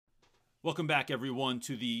Welcome back, everyone,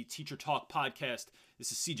 to the Teacher Talk podcast.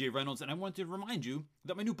 This is CJ Reynolds, and I wanted to remind you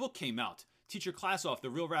that my new book came out. Teach Your Class Off,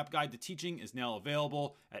 The Real Rap Guide to Teaching is now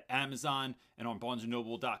available at Amazon and on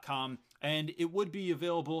BarnesandNoble.com, and it would be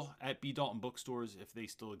available at B. Dalton bookstores if they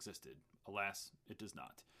still existed. Alas, it does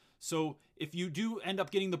not. So if you do end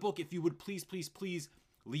up getting the book, if you would please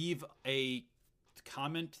leave a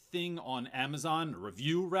comment thing on Amazon, a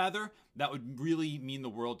review rather, that would really mean the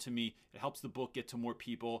world to me. It helps the book get to more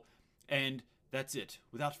people. And that's it.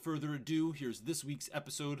 Without further ado, here's this week's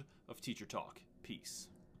episode of Teacher Talk. Peace.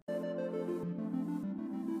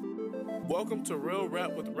 Welcome to Real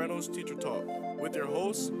Rap with Reynolds Teacher Talk with your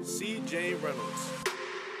host, CJ Reynolds.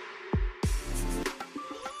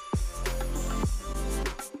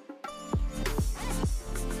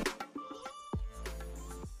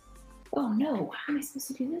 Oh no, how am I supposed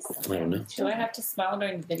to do this? I don't know. Do I have to smile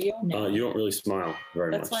during the video? No. You don't really smile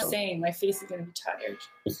very That's much. what I'm saying. My face is going to be tired.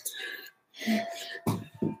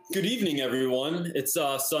 Good evening, everyone. It's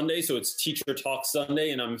Sunday, so it's Teacher Talk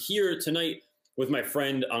Sunday, and I'm here tonight with my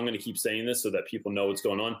friend. I'm going to keep saying this so that people know what's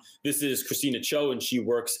going on. This is Christina Cho, and she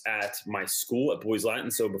works at my school at Boys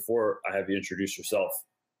Latin. So before I have you introduce yourself,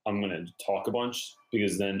 I'm going to talk a bunch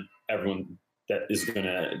because then everyone that is going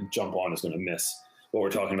to jump on is going to miss what we're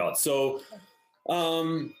talking about. So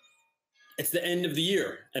it's the end of the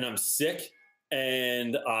year, and I'm sick,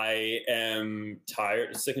 and I am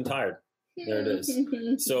tired, sick and tired. There it is.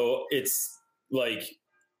 So it's like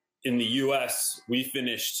in the U.S., we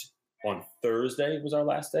finished on Thursday was our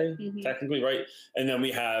last day, technically, right? And then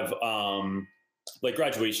we have like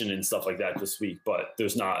graduation and stuff like that this week, but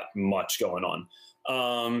there's not much going on.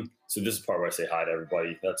 So this is the part where I say hi to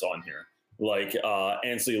everybody that's on here. Like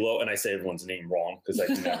Ansley Lowe, and I say everyone's name wrong because I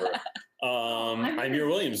can never. Amir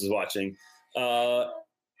Williams is watching.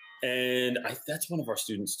 And that's one of our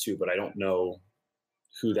students too, but I don't know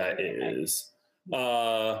who that is.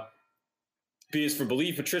 B is for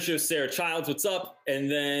Believe, Patricia, Sarah Childs, what's up?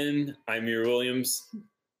 And then Amir Williams,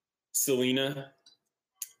 Selena.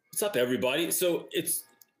 What's up, everybody? So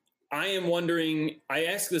I am wondering, I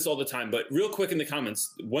ask this all the time, but real quick in the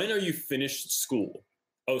comments, when are you finished school?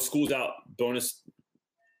 Oh, school's out. Bonus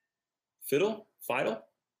fiddle? I'm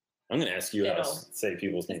going to ask you how to say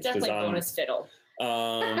people's names. It's definitely bonus fiddle.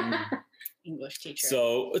 English teacher.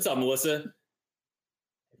 So what's up, Melissa?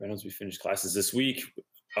 Reynolds, we finished classes this week.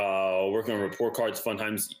 Working on report cards, fun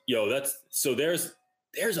times. There's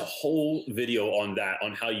a whole video on that,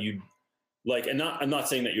 on how you like, and I'm not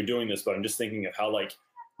saying that you're doing this, but I'm just thinking of how like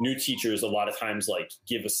new teachers a lot of times like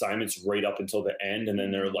give assignments right up until the end, and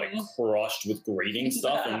then they're like crushed with grading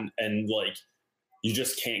stuff, and like you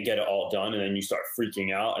just can't get it all done, and then you start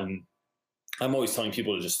freaking out. And I'm always telling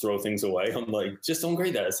people to just throw things away. I'm like, just don't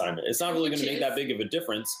grade that assignment. It's not really going to make that big of a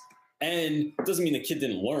difference, and it doesn't mean the kid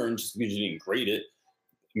didn't learn just because you didn't grade it.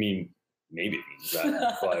 I mean, maybe it means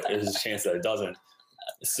that, but there's a chance that it doesn't.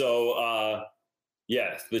 So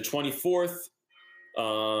the 24th.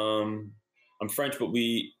 I'm French, but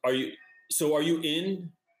are you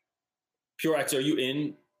in Pure X? Are you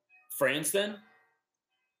in France then?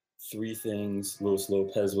 Three things. Luis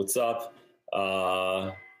Lopez, what's up? We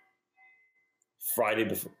were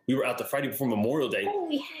out the Friday before Memorial Day.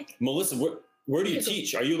 Holy heck. Melissa, where do you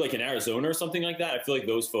teach? Are you like in Arizona or something like that? I feel like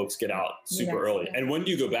those folks get out super early. And when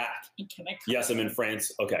do you go back? Yes, I'm in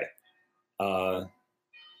France. Okay.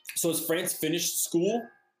 So is France finished school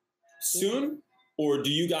soon? Or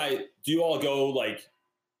do you all go like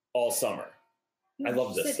all summer? I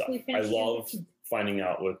love this stuff. I love finding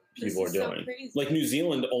out what people are doing. So like New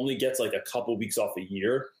Zealand only gets like a couple weeks off a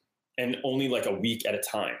year, and only like a week at a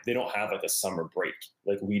time. They don't have like a summer break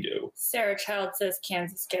like we do. Sarah Child says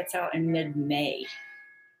Kansas gets out in mid-May.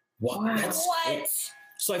 What?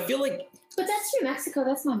 So I feel like... But that's New Mexico.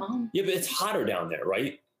 That's my mom. Yeah, but it's hotter down there,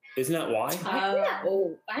 right? Isn't that why?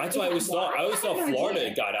 That's why I always thought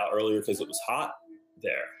Florida got out earlier because it was hot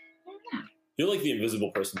there. Yeah. You're like the invisible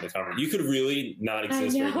person in the comment. You could really not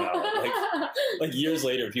exist right now. Like years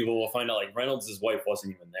later, people will find out like Reynolds' wife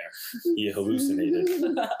wasn't even there. He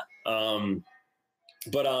hallucinated.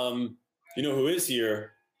 But you know who is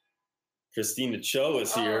here? Christina Cho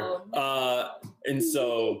is here. And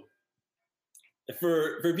so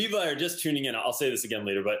for people that are just tuning in, I'll say this again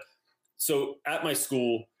later, but so at my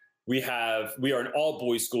school, we are an all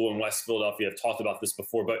boys school in West Philadelphia. I've talked about this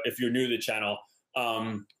before, but if you're new to the channel,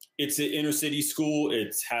 it's an inner city school.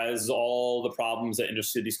 It has all the problems that inner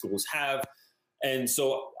city schools have. And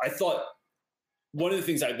so I thought one of the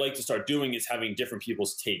things I'd like to start doing is having different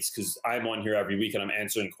people's takes, because I'm on here every week and I'm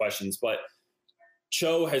answering questions. But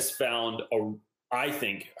Cho has found, I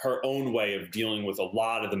think, her own way of dealing with a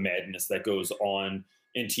lot of the madness that goes on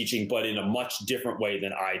in teaching, but in a much different way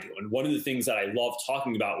than I do. And one of the things that I love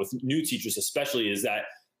talking about with new teachers, especially, is that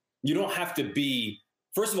you don't have to be,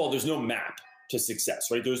 first of all, there's no map to success,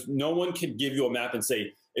 right? There's no one can give you a map and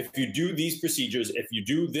say, if you do these procedures, if you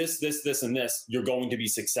do this, this, this, and this, you're going to be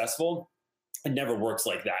successful. It never works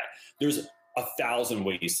like that. There's 1,000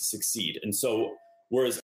 ways to succeed. And so,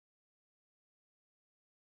 whereas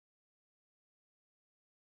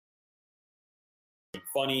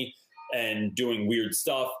funny and doing weird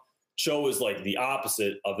stuff, Cho is like the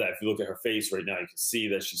opposite of that. If you look at her face right now, you can see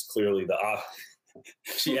that she's clearly the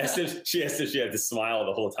she asked if she had to smile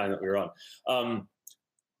the whole time that we were on.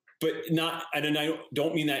 But not, and I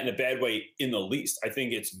don't mean that in a bad way in the least. I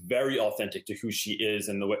think it's very authentic to who she is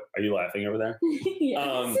and the way. Are you laughing over there?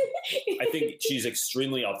 Yes. I think she's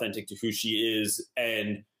extremely authentic to who she is,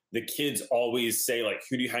 and the kids always say, like,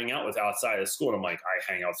 who do you hang out with outside of school? And I'm like,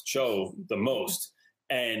 I hang out with Cho the most.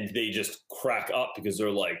 And they just crack up because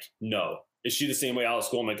they're like, no. Is she the same way out of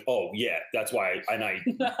school? I'm like, oh, yeah, that's why. And I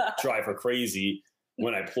drive her crazy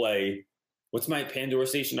when I play. What's my Pandora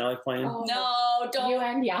station I like playing? Oh, No, don't. You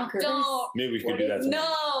and Yonkers. Don't. Maybe we could do that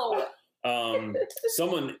tonight. No.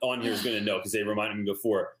 Someone on here is going to know because they reminded me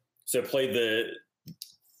before. So I played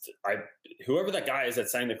whoever that guy is that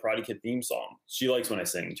sang the Karate Kid theme song. She likes when I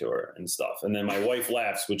sing to her and stuff. And then my wife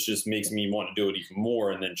laughs, which just makes me want to do it even more.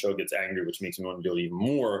 And then Cho gets angry, which makes me want to do it even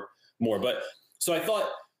more. But so I thought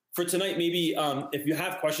for tonight, maybe if you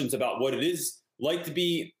have questions about what it is like to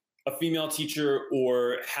be a female teacher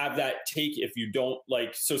or have that take, if you don't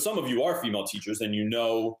like, so some of you are female teachers and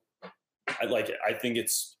I like it. I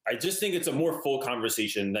just think it's a more full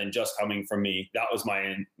conversation than just coming from me. That was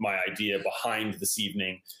my idea behind this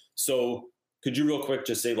evening. So could you real quick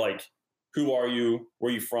just say, like, who are you,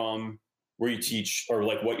 where are you from, where you teach, or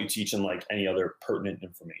like what you teach, and like any other pertinent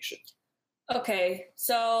information? Okay,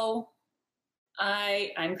 so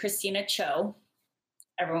I'm Christina Cho.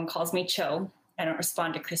 Everyone calls me Cho. I don't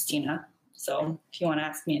respond to Christina. So if you want to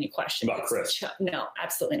ask me any questions. About Chris? Cho. No,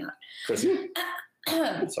 absolutely not. Chris.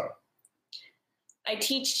 Sorry.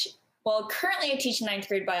 Currently I teach 9th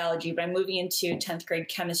grade biology, but I'm moving into 10th grade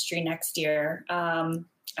chemistry next year.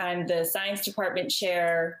 I'm the science department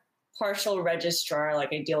chair, partial registrar,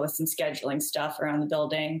 like I deal with some scheduling stuff around the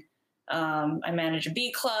building. I manage a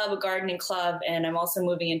bee club, a gardening club, and I'm also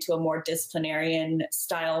moving into a more disciplinarian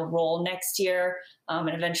style role next year, and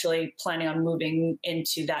eventually planning on moving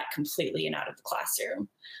into that completely and out of the classroom.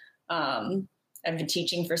 I've been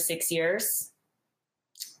teaching for 6 years.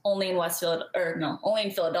 Only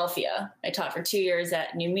in Philadelphia. I taught for 2 years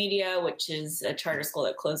at New Media, which is a charter school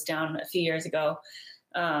that closed down a few years ago.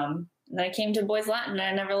 And then I came to Boys Latin and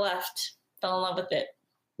I never left. Fell in love with it.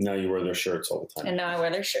 Now you wear their shirts all the time. And now I wear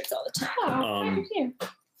their shirts all the time. Oh, I do too.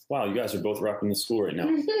 Wow, you guys are both repping the school right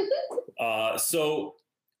now. So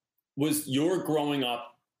was your growing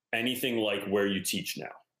up anything like where you teach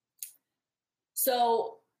now?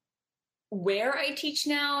 So where I teach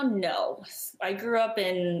now, no. I grew up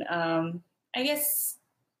in, I guess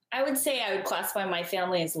I would say I would classify my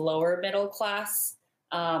family as lower middle class,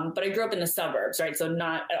 but I grew up in the suburbs, right? So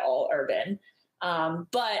not at all urban.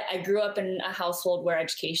 But I grew up in a household where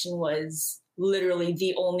education was literally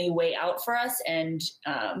the only way out for us. And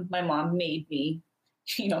my mom made me,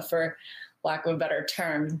 for lack of a better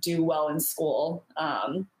term, do well in school.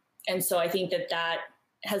 And so I think that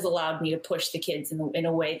has allowed me to push the kids in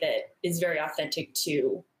a way that is very authentic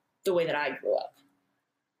to the way that I grew up.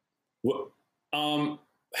 What?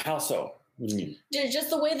 How so? What do you mean?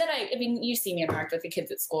 Just the way that you see me interact with the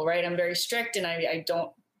kids at school, right? I'm very strict and I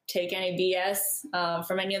don't take any BS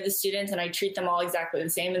from any of the students, and I treat them all exactly the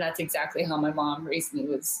same. And that's exactly how my mom raised me.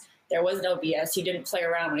 There was no BS. You didn't play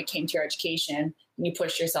around when it came to your education, and you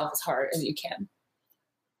pushed yourself as hard as you can.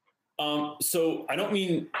 So I don't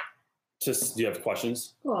mean do you have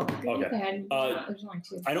questions? Cool. Okay. Go ahead. There's only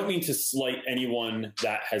two. I don't mean to slight anyone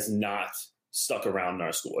that has not stuck around in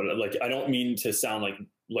our school. Like, I don't mean to sound like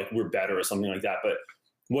we're better or something like that, but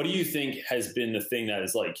what do you think has been the thing that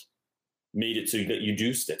has like made it so that you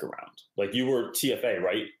do stick around? Like, you were TFA,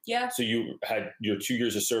 right? Yeah. So you had your 2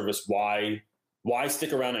 years of service. Why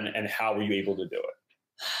stick around, and how were you able to do it?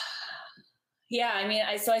 Yeah,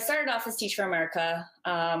 I started off as Teach for America.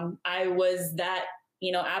 I was that,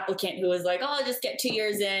 applicant who was like, oh, I'll just get 2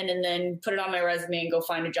 years in and then put it on my resume and go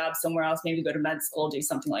find a job somewhere else, maybe go to med school, do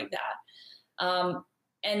something like that.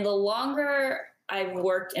 And the longer I've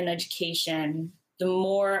worked in education, the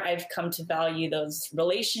more I've come to value those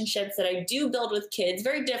relationships that I do build with kids,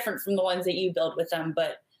 very different from the ones that you build with them,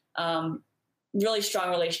 but really strong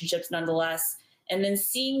relationships nonetheless. And then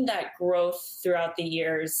seeing that growth throughout the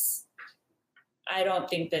years, I don't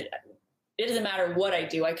think that it doesn't matter what I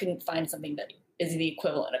do. I couldn't find something that is the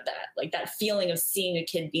equivalent of that. Like that feeling of seeing a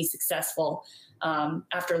kid be successful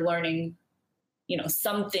after learning,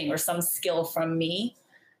 something or some skill from me,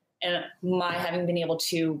 and my having been able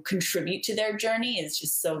to contribute to their journey is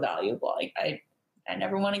just so valuable. Like I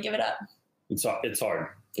never want to give it up. It's hard.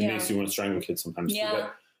 It makes you want to strangle kids sometimes. Yeah. Too,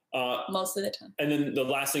 but, most of the time. And then the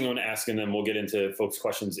last thing I want to ask, and then we'll get into folks'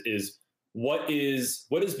 questions, is what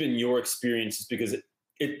has been your experience? Because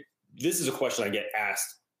this is a question I get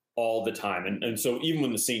asked all the time. And so even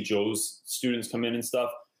when the St. Joe's students come in and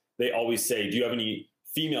stuff, they always say, do you have any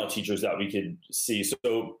female teachers that we could see?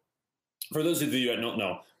 So for those of you that don't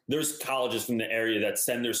know, there's colleges from the area that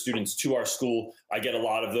send their students to our school. I get a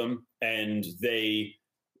lot of them, and a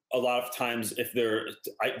lot of times if they're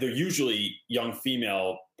usually young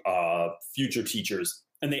female future teachers,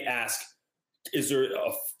 and they ask, is there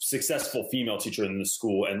a successful female teacher in the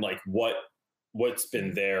school, and like what's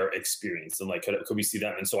been their experience, and like could we see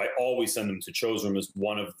them? And so I always send them to Cho's room as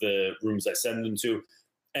one of the rooms I send them to.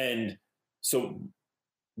 And so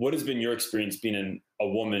what has been your experience being in a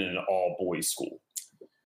woman in an all boys school?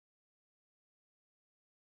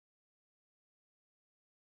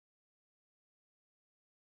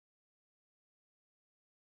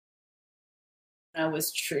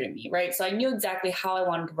 Was true to me, right? So I knew exactly how I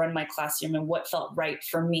wanted to run my classroom and what felt right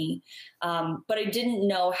for me. But I didn't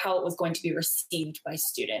know how it was going to be received by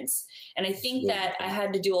students. And I think that I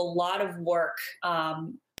had to do a lot of work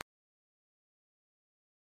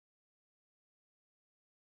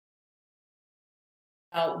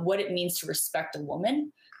what it means to respect a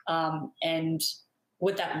woman and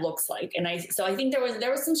what that looks like. And so I think there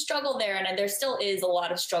was some struggle there, and there still is a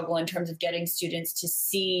lot of struggle in terms of getting students to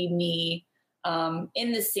see me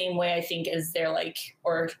in the same way, I think, as their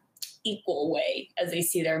or equal way as they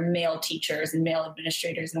see their male teachers and male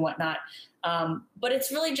administrators and whatnot. But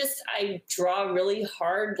it's really just, I draw a really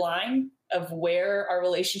hard line of where our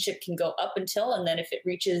relationship can go up until, and then if it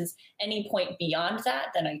reaches any point beyond that,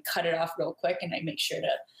 then I cut it off real quick, and I make sure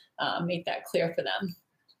to make that clear for them.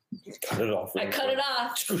 Cut it off. I cut it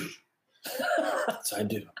off. That's what I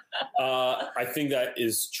do. I think that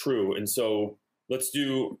is true. And so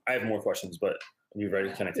I have more questions, but are you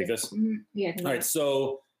ready? Can I take this? Yeah. All right.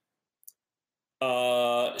 So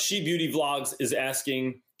She Beauty Vlogs is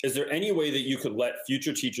asking, is there any way that you could let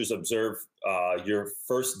future teachers observe your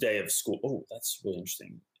first day of school? Oh, that's really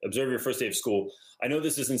interesting. Observe your first day of school. I know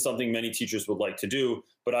this isn't something many teachers would like to do,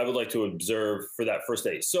 but I would like to observe for that first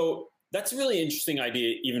day. So that's a really interesting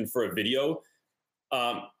idea, even for a video.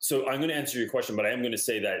 So I'm going to answer your question, but I am going to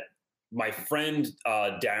say that my friend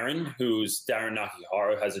Darren, who's Darren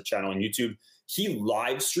Nakihara, has a channel on YouTube. He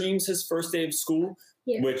live streams his first day of school,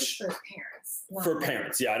 which for parents. For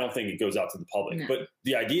parents, yeah, I don't think it goes out to the public. No. But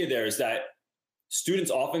the idea there is that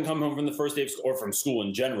students often come home from the first day of school, or from school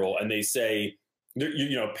in general, and they say,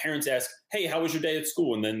 parents ask, "Hey, how was your day at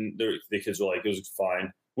school?" And then the kids are like, "It was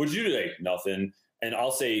fine. What did you do today?" "Nothing." And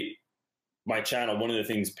I'll say, my channel, one of the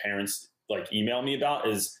things parents email me about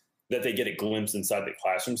is that they get a glimpse inside the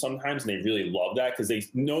classroom sometimes, and they really love that because they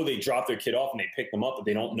know they drop their kid off and they pick them up, but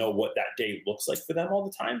they don't know what that day looks like for them all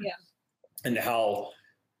the time. Yeah. And how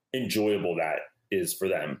enjoyable that is for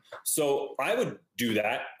them. So I would do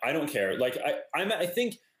that. I don't care. I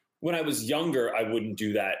think when I was younger, I wouldn't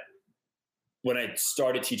do that when I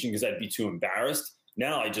started teaching because I'd be too embarrassed.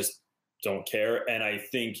 Now I just don't care. And I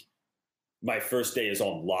think my first day is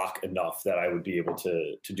on lock enough that I would be able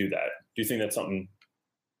to do that. Do you think that's something?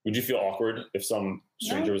 Would you feel awkward if some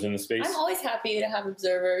stranger was in the space? I'm always happy to have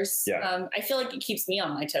observers. Yeah. I feel like it keeps me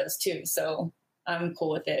on my toes too. So I'm cool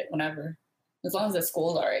with it whenever, as long as the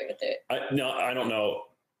school's all right with it. I don't know.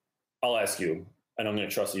 I'll ask you, and I'm going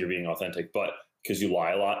to trust that you're being authentic, but because you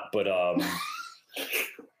lie a lot. But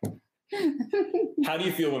how do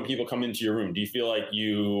you feel when people come into your room? Do you feel like do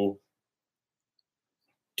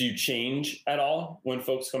you change at all when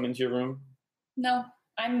folks come into your room? No,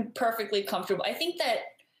 I'm perfectly comfortable. I think that,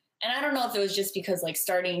 and I don't know if it was just because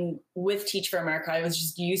starting with Teach for America, I was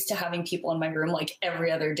just used to having people in my room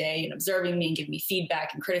every other day and observing me and giving me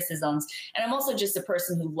feedback and criticisms. And I'm also just a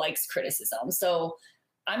person who likes criticism. So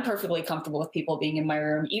I'm perfectly comfortable with people being in my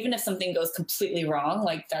room, even if something goes completely wrong.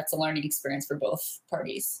 That's a learning experience for both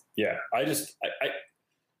parties. Yeah, I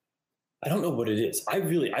don't know what it is. I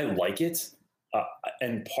like it.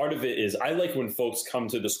 And part of it is I like when folks come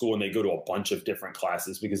to the school and they go to a bunch of different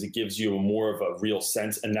classes because it gives you more of a real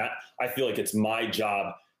sense. And that I feel like it's my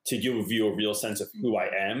job to give you a real sense of who I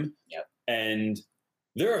am. Yep. And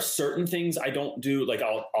there are certain things I don't do.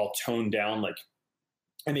 I'll tone down,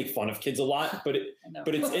 I make fun of kids a lot, but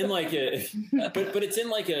it's in but it's in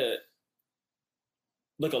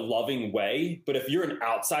like a loving way. But if you're an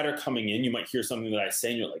outsider coming in, you might hear something that I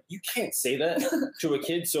say and you're like, you can't say that to a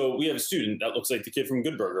kid. So we have a student that looks like the kid from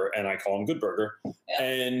Good Burger, and I call him Good Burger. Yeah.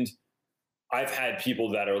 And I've had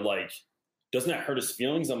people that are like, doesn't that hurt his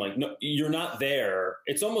feelings? I'm like, no, you're not there.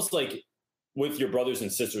 It's almost like with your brothers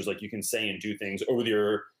and sisters, like you can say and do things, or with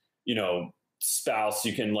your, you know, spouse,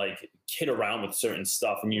 you can like kid around with certain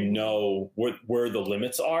stuff and you know where the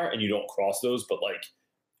limits are and you don't cross those. But like,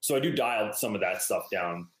 so I do dial some of that stuff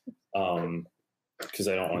down because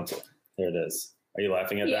I don't want to. There it is. Are you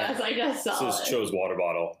laughing at that? Yes, I just saw This is Cho's water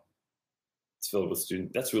bottle. It's filled with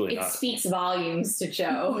student. That's really not. It speaks volumes to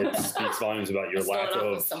Cho. It speaks volumes about your lack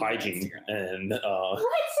of hygiene. And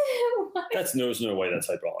What? there's no way that's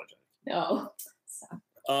hyperallergenic. No.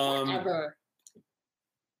 Whatever.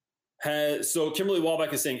 So Kimberly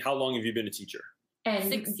Walbeck is saying, how long have you been a teacher? And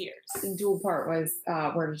 6 years. the dual part was,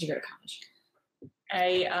 where did you go to college?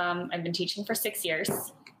 I've been teaching for 6 years,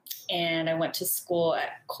 and I went to school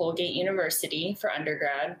at Colgate University for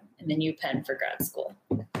undergrad and then UPenn for grad school.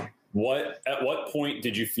 At what point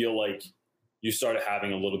did you feel like you started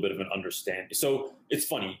having a little bit of an understanding? So it's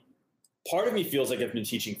funny. Part of me feels like I've been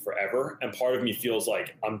teaching forever, and part of me feels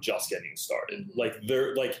like I'm just getting started.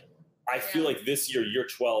 Mm-hmm. I feel like this year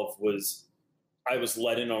 12 I was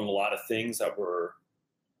let in on a lot of things that were,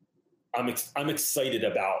 I'm excited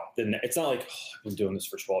about it's not like, I've been doing this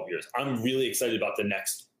for 12 years. I'm really excited about the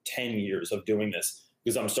next 10 years of doing this,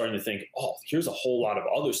 because I'm starting to think, here's a whole lot of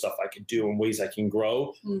other stuff I could do and ways I can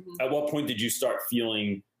grow. Mm-hmm. At what point did you start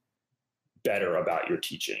feeling better about your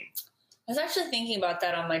teaching? I was actually thinking about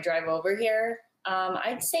that on my drive over here.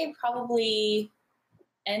 I'd say probably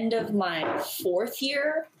end of my 4th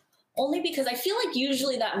year, only because I feel like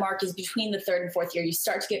usually that mark is between the 3rd and 4th year. You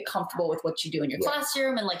start to get comfortable with what you do in your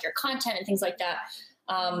classroom and like your content and things like that.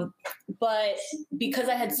 But because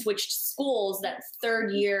I had switched schools, that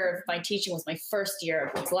 3rd year of my teaching was my 1st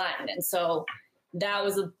year of Latin. And so that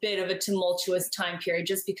was a bit of a tumultuous time period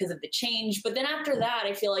just because of the change. But then after that,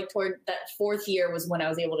 I feel like toward that 4th year was when I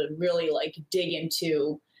was able to really like dig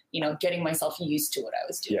into, you know, getting myself used to what I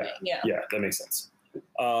was doing. Yeah, that makes sense.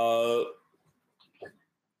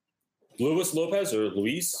 Luis Lopez,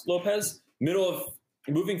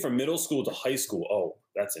 moving from middle school to high school. Oh,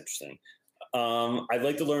 that's interesting. I'd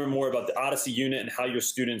like to learn more about the Odyssey unit and how your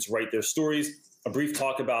students write their stories. A brief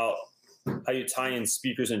talk about how you tie in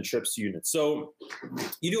speakers and trips to units. So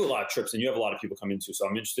you do a lot of trips and you have a lot of people come into, so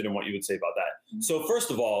I'm interested in what you would say about that. Mm-hmm. So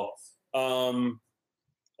first of all, am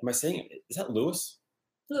I saying, is that Lewis?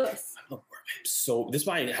 Lewis. So this is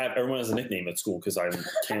why I have everyone has a nickname at school, because I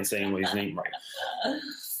can't say anybody's name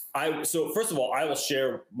right. So first of all, I will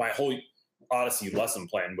share my whole Odyssey lesson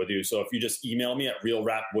plan with you. So if you just email me at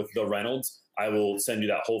realrapwiththereynolds, I will send you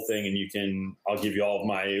that whole thing, and I'll give you all of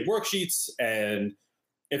my worksheets. And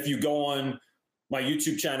if you go on my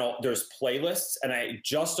YouTube channel, there's playlists, and I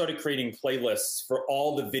just started creating playlists for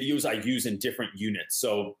all the videos I use in different units.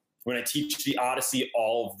 So when I teach the Odyssey,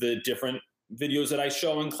 all of the different videos that I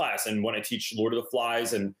show in class, and when I teach Lord of the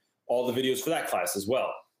Flies, and all the videos for that class as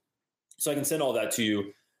well. So I can send all that to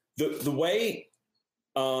you. The way,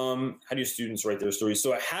 how do your students write their stories?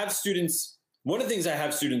 So I have students, one of the things I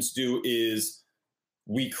have students do is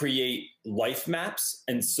we create life maps.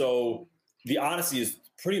 And so the Odyssey is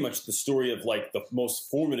pretty much the story of like the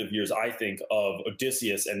most formative years, I think, of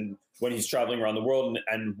Odysseus, and when he's traveling around the world,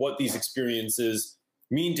 and what these experiences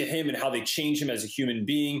mean to him and how they change him as a human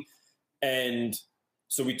being. And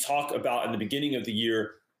so we talk about in the beginning of the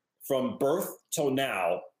year, from birth till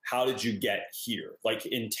now, how did you get here? Like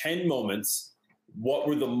in 10 moments, what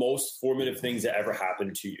were the most formative things that ever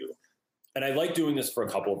happened to you? And I like doing this for a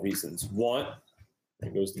couple of reasons. One, there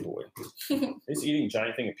goes the boy. He's eating a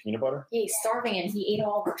giant thing of peanut butter. Yeah, he's starving and he ate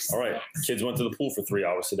all of our snacks. All right. Kids went to the pool for 3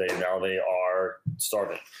 hours today, and now they are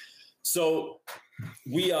starving. So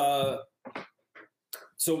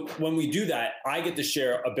so when we do that, I get to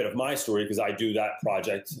share a bit of my story because I do that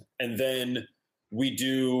project. And then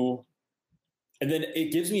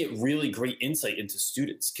it gives me a really great insight into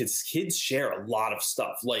students, because kids share a lot of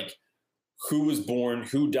stuff, like who was born,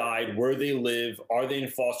 who died, where they live, are they in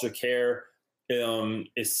foster care,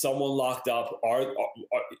 is someone locked up,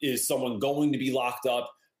 is someone going to be locked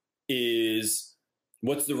up,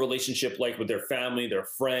 what's the relationship like with their family, their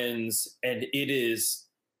friends, and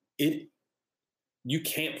you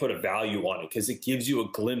can't put a value on it because it gives you a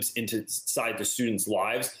glimpse inside the students'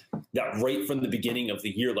 lives that right from the beginning of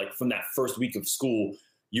the year, like from that first week of school,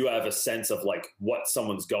 you have a sense of like what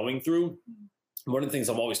someone's going through. One of the things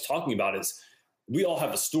I'm always talking about is we all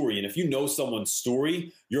have a story. And if you know someone's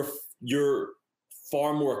story, you're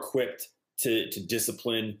far more equipped to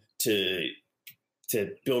discipline, to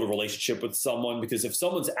to build a relationship with someone, because if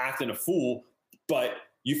someone's acting a fool, but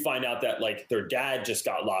you find out that like their dad just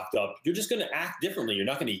got locked up, you're just going to act differently. You're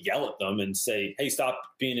not going to yell at them and say, hey, stop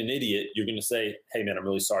being an idiot. You're going to say, hey man, I'm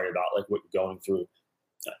really sorry about like what you're going through.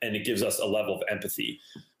 And it gives us a level of empathy.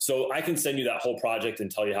 So I can send you that whole project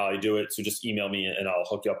and tell you how I do it. So just email me and I'll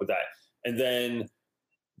hook you up with that. And then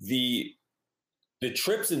the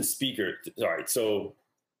trips and speakers. All right. So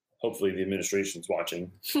hopefully the administration's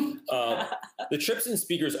watching. The trips and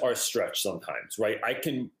speakers are stretched sometimes, right? I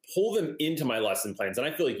can pull them into my lesson plans. And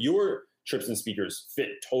I feel like your trips and speakers fit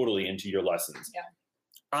totally into your lessons. Yeah.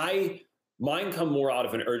 Mine come more out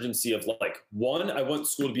of an urgency of like, one, I want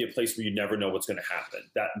school to be a place where you never know what's going to happen.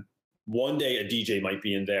 That one day a DJ might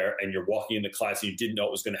be in there and you're walking into class and you didn't know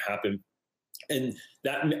it was going to happen. And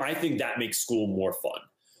that, I think that makes school more fun.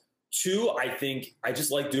 Two, I think I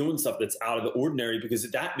just like doing stuff that's out of the ordinary because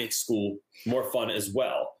that makes school more fun as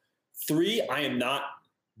well. Three, I'm not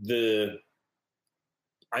the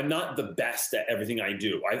best at everything I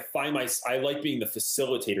do. I like being the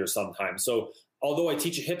facilitator sometimes. So although I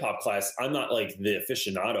teach a hip hop class, I'm not like the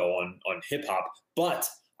aficionado on hip hop, but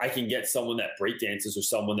I can get someone that breakdances or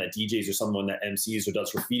someone that DJs or someone that MCs or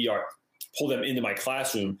does graffiti art, pull them into my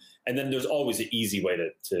classroom. And then there's always an easy way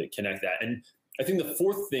to connect that. And I think the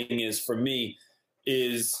fourth thing is for me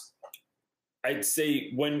is I'd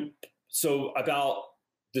say about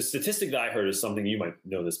the statistic that I heard is something you might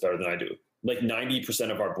know this better than I do. Like 90%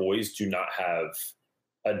 of our boys do not have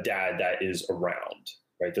a dad that is around.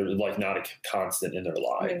 Right, they're like not a constant in their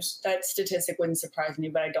lives. That statistic wouldn't surprise me,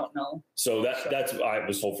 but I don't know. So that's what I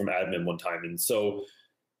was told from admin one time,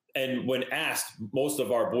 and when asked, most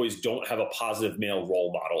of our boys don't have a positive male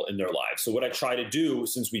role model in their lives. So what I try to do,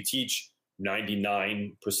 since we teach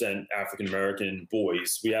 99% African American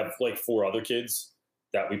boys, we have like 4 other kids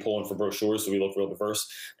that we pull in for brochures, so we look real diverse.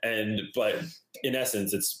 But in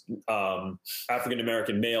essence, it's African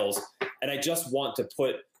American males, and I just want to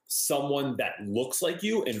put someone that looks like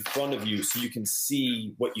you in front of you so you can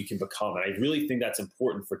see what you can become. And I really think that's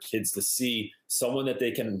important for kids to see someone that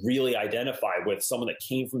they can really identify with, someone that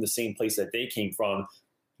came from the same place that they came from,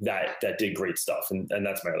 that did great stuff. And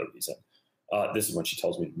that's my other reason. This is when she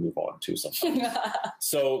tells me to move on too sometimes.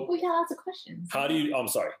 So we got lots of questions. How do you, I'm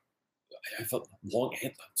sorry. I felt long answer.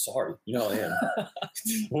 I'm sorry. You know how I am.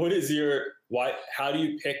 How do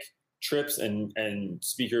you pick trips and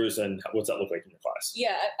speakers, and what's that look like in your class?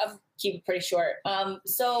 Yeah, I'll keep it pretty short.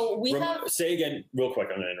 So we have... Say again, real quick,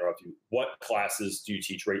 I'm going to interrupt you. What classes do you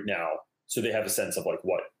teach right now so they have a sense of like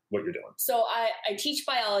what you're doing? So I teach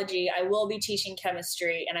biology. I will be teaching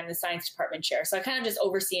chemistry, and I'm the science department chair. So I kind of just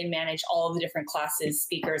oversee and manage all of the different classes,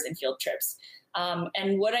 speakers, and field trips.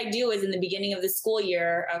 And what I do is in the beginning of the school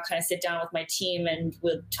year, I'll kind of sit down with my team and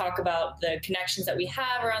we'll talk about the connections that we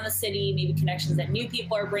have around the city, maybe connections that new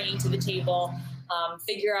people are bringing to the table,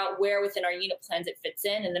 figure out where within our unit plans it fits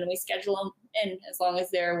in, and then we schedule them in as long as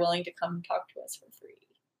they're willing to come talk to us for free.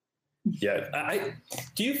 Yeah. I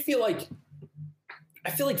feel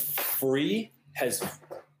like free has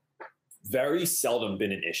very seldom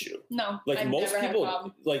been an issue. No, like most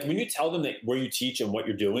people, like when you tell them that where you teach and what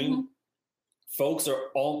you're doing, mm-hmm. Folks are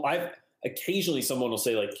occasionally someone will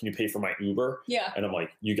say like, can you pay for my Uber? Yeah. And I'm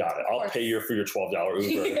like, you got it. I'll pay you for your $12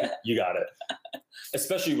 Uber. Yeah. You got it.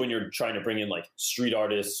 Especially when you're trying to bring in like street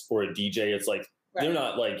artists or a DJ. It's like, right. They're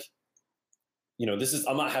not like,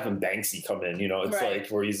 I'm not having Banksy come in, it's right. Like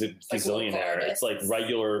where he's a gazillionaire. It's like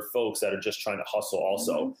regular folks that are just trying to hustle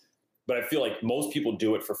also. Mm-hmm. But I feel like most people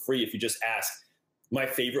do it for free. If you just ask, my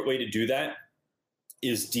favorite way to do that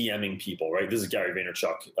is DMing people, right? This is Gary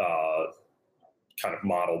Vaynerchuk, kind of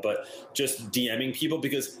model, but just DMing people,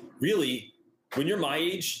 because really when you're my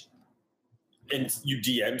age and you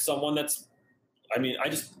DM someone if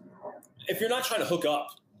you're not trying to hook up,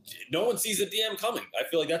 no one sees a DM coming. I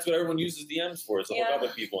feel like that's what everyone uses DMs for, is to hook up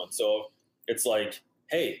with people. And so it's like,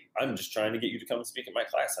 hey, I'm just trying to get you to come and speak in my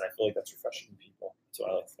class. And I feel like that's refreshing to people. So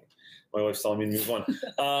I like to think. My wife's telling me to move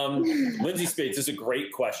on. Lindsay Spades, this is a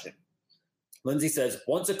great question. Lindsay says,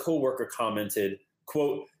 once a coworker commented,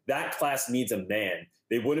 quote, that class needs a man.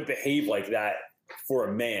 They wouldn't behave like that for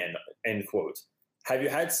a man, end quote. Have you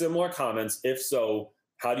had similar comments? If so,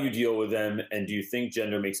 how do you deal with them? And do you think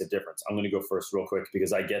gender makes a difference? I'm going to go first real quick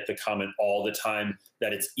because I get the comment all the time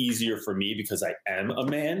that it's easier for me because I am a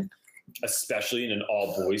man, especially in an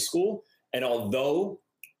all-boys school. And although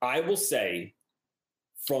I will say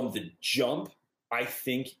from the jump, I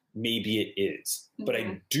think maybe it is, but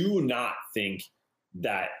I do not think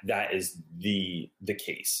that is the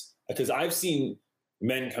case, because I've seen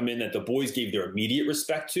men come in that the boys gave their immediate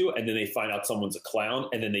respect to, and then they find out someone's a clown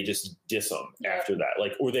and then they just diss them after that.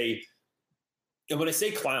 Like, or they And when I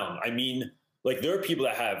say clown, I mean, like, there are people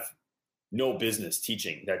that have no business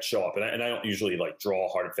teaching that show up. And I don't usually like draw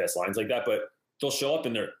hard and fast lines like that, but they'll show up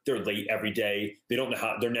and they're late every day. They don't know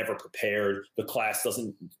how, they're never prepared. The class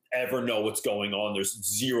doesn't ever know what's going on. There's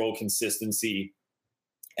zero consistency.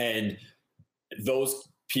 And those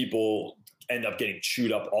people end up getting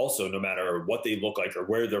chewed up also, no matter what they look like or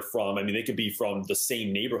where they're from. I mean, they could be from the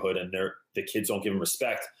same neighborhood and the kids don't give them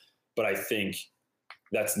respect. But I think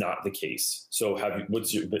that's not the case. So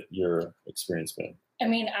what's your experience been? I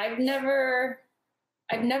mean, I've never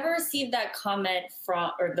received that comment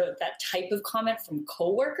from, or that type of comment from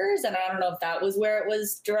coworkers. And I don't know if that was where it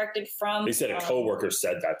was directed from. They said a coworker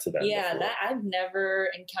said that to them. Yeah, before. that I've never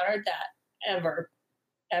encountered that ever.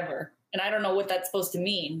 And I don't know what that's supposed to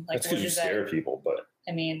mean. Like, that's because you scare people, but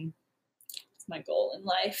I mean, it's my goal in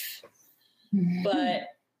life. But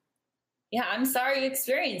yeah, I'm sorry you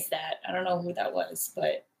experienced that. I don't know who that was,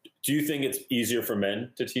 but. Do you think it's easier for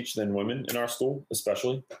men to teach than women in our school,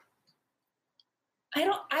 especially?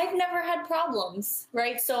 I've never had problems,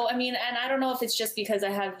 right? So, I mean, and I don't know if it's just because I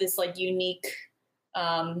have this like unique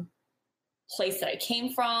place that I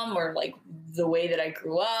came from, or like the way that I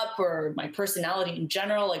grew up, or my personality in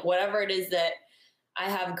general, like whatever it is that I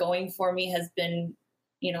have going for me has been,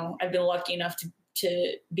 you know, I've been lucky enough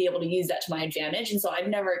to be able to use that to my advantage. And so I've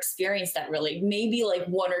never experienced that really. Maybe like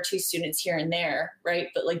one or two students here and there, right?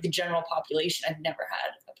 But like the general population, I've never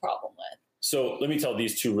had a problem with. So let me tell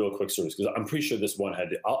these two real quick stories, because I'm pretty sure this one had.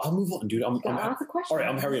 I'll move on, dude. I'm Lots of questions. all right.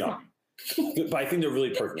 I'm hurrying on, but I think they're really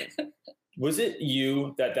pertinent. Was it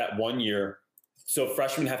you that one year? So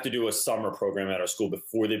freshmen have to do a summer program at our school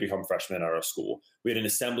before they become freshmen at our school. We had an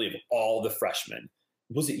assembly of all the freshmen.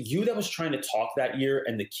 Was it you that was trying to talk that year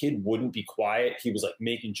and the kid wouldn't be quiet? He was like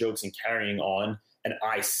making jokes and carrying on, and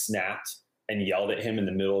I snapped and yelled at him in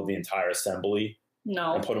the middle of the entire assembly.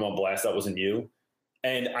 No. And put him on blast. That wasn't you.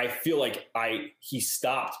 And I feel like he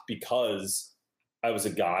stopped because I was a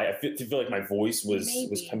guy. I feel like my voice was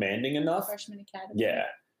commanding enough. Freshman Academy. Yeah.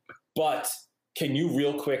 But can you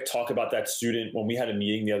real quick talk about that student when we had a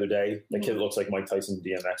meeting the other day? The kid looks like Mike Tyson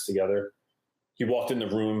and DMX together. He walked in the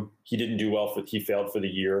room. He didn't do well. He failed for the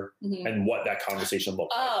year. And what that conversation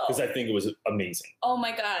looked like. Because I think it was amazing. Oh, my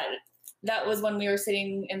God. That was when we were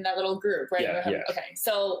sitting in that little group, right? Yeah. Okay.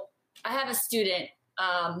 So I have a student.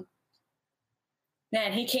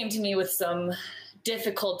 Man, he came to me with some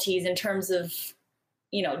difficulties in terms of,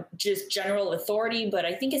 you know, just general authority, but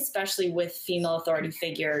I think especially with female authority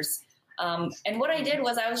figures. And what I did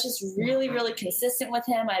was I was just really, really consistent with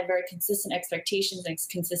him. I had very consistent expectations and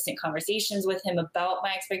consistent conversations with him about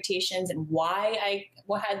my expectations and why I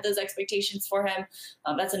had those expectations for him.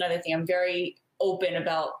 That's another thing. I'm very open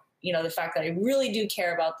about, you know, the fact that I really do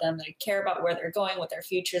care about them, that I care about where they're going, what their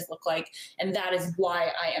futures look like. And that is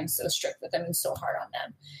why I am so strict with them and so hard on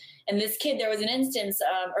them. And this kid, there was an instance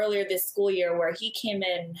earlier this school year where he came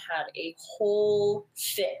in and had a whole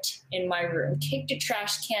fit in my room, kicked a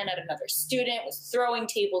trash can at another student, was throwing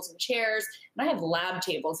tables and chairs. And I have lab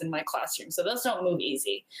tables in my classroom, so those don't move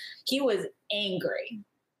easy. He was angry.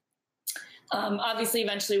 Obviously,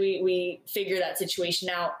 eventually we figured that situation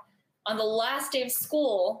out. On the last day of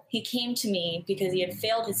school, he came to me because he had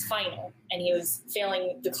failed his final and he was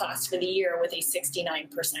failing the class for the year with a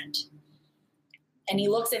 69%. And he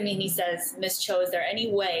looks at me and he says, Miss Cho, is there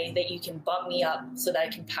any way that you can bump me up so that I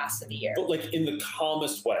can pass for the year? But like in the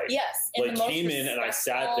calmest way. Yes. Like came in and I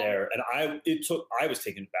sat there and I was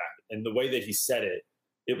taken back. And the way that he said it,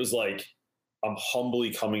 it was like, I'm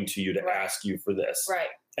humbly coming to you to ask you for this. Right.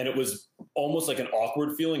 And it was almost like an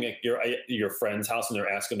awkward feeling. Like you're at your friend's house and they're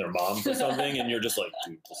asking their mom for something. And you're just like,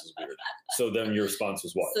 dude, this is weird. So then your response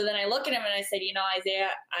was what? So then I look at him and I said, you know, Isaiah,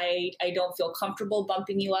 I don't feel comfortable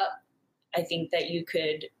bumping you up. I think that you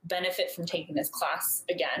could benefit from taking this class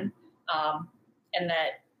again. And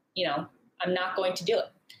that, you know, I'm not going to do it.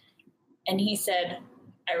 And he said,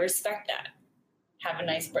 I respect that. Have a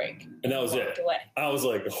nice break. And that was it. Away. I was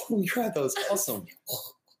like, oh, God, that was awesome.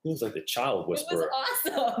 It was like the Child Whisperer. It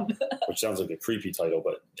was awesome. Which sounds like a creepy title,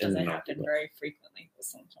 but it doesn't happen very frequently.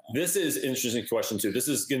 This is an interesting question too. This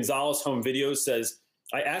is Gonzalez Home Videos says,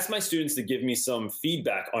 I asked my students to give me some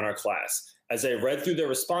feedback on our class. As I read through their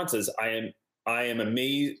responses, I am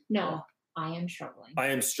amazed. No, I am struggling. I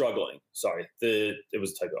am struggling. Sorry, it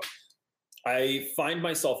was a typo. I find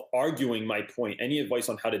myself arguing my point. Any advice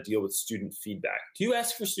on how to deal with student feedback? Do you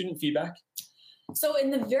ask for student feedback? So in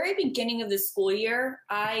the very beginning of the school year,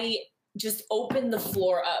 I just opened the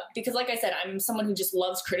floor up because like I said, I'm someone who just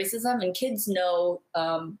loves criticism and kids know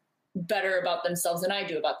better about themselves than I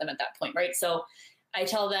do about them at that point, right? So I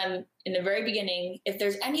tell them in the very beginning, if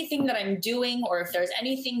there's anything that I'm doing or if there's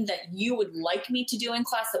anything that you would like me to do in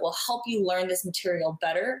class that will help you learn this material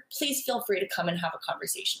better, please feel free to come and have a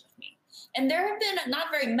conversation with me. And there have been, not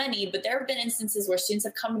very many, but there have been instances where students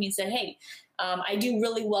have come to me and said, hey, I do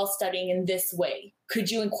really well studying in this way. Could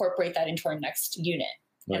you incorporate that into our next unit?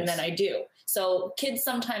 Nice. And then I do. So kids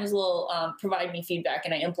sometimes will provide me feedback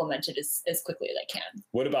and I implement it as quickly as I can.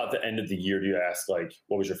 What about the end of the year? Do you ask, like,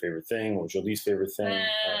 what was your favorite thing? What was your least favorite thing?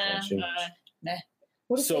 Nah.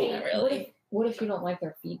 What if, really. what if you don't like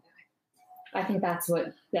their feedback? I think that's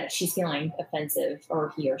that she's feeling offensive,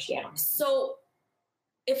 or he or she. I don't know. So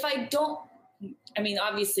if I don't, I mean,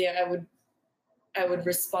 obviously I would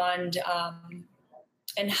respond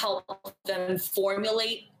and help them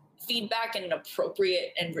formulate feedback in an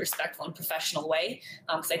appropriate and respectful and professional way,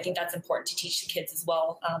 because I think that's important to teach the kids as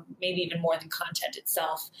well, maybe even more than content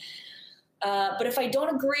itself. But if I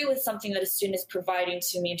don't agree with something that a student is providing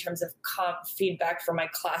to me in terms of feedback for my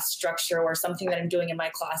class structure or something that I'm doing in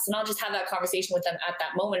my class, and I'll just have that conversation with them at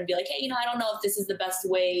that moment and be like, hey, I don't know if this is the best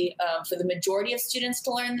way for the majority of students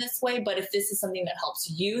to learn this way, but if this is something that helps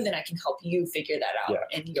you, then I can help you figure that out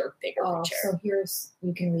in your bigger picture. So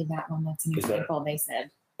you can read that one. That's an example they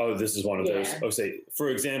said. Oh, this is one of those. Oh, say, for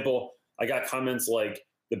example, I got comments like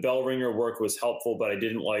the bell ringer work was helpful, but I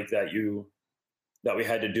didn't like that we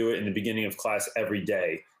had to do it in the beginning of class every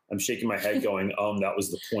day. I'm shaking my head going, that was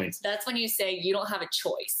the point. That's when you say you don't have a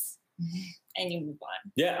choice and you move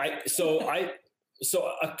on. Yeah. So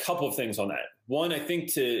a couple of things on that. One, I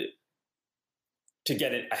think to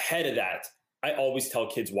get it ahead of that, I always tell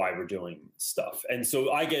kids why we're doing stuff. And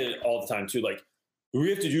so I get it all the time too. Like, do we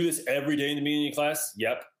have to do this every day in the beginning of class?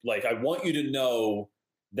 Yep. Like, I want you to know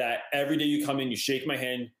that every day you come in, you shake my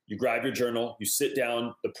hand, you grab your journal, you sit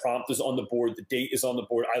down, the prompt is on the board, the date is on the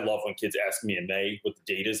board. I love when kids ask me in May what the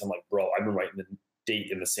date is. I'm like, bro, I've been writing the date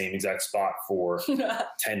in the same exact spot for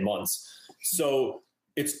 10 months. So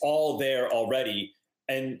it's all there already.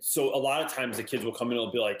 And so a lot of times the kids will come in and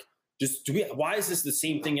they'll be like, why is this the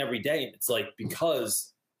same thing every day? And it's like,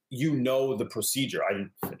 because you know the procedure. I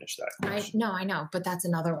didn't finish that. I know, but that's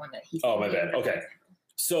another one that he said. Oh, my bad. Okay.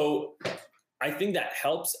 So I think that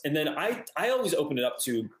helps. And then I always open it up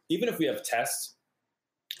to, even if we have tests,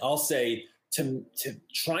 I'll say to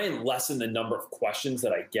try and lessen the number of questions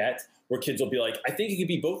that I get where kids will be like, I think it could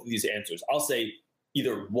be both of these answers. I'll say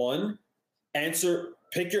either one,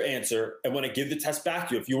 pick your answer. And when I give the test back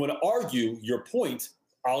to you, if you want to argue your point,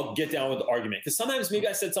 I'll get down with the argument. Because sometimes maybe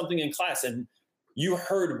I said something in class and you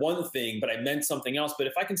heard one thing, but I meant something else. But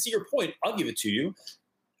if I can see your point, I'll give it to you.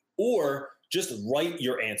 Or just write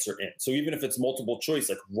your answer in. So even if it's multiple choice,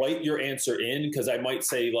 like write your answer in, because I might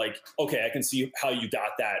say like, okay, I can see how you got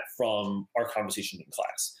that from our conversation in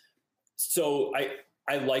class. So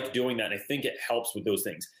I like doing that. And I think it helps with those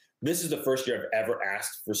things. This is the first year I've ever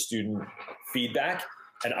asked for student feedback.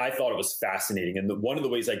 And I thought it was fascinating. And one of the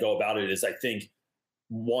ways I go about it is I think,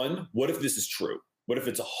 one, what if this is true? What if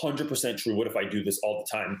it's 100% true? What if I do this all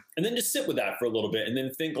the time? And then just sit with that for a little bit and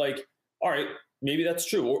then think like, all right, maybe that's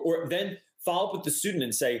true. Or then follow up with the student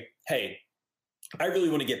and say, hey, I really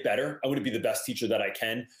want to get better. I want to be the best teacher that I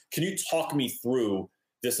can. Can you talk me through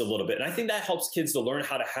this a little bit? And I think that helps kids to learn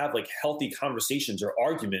how to have like healthy conversations or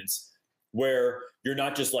arguments where you're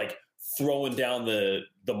not just like throwing down the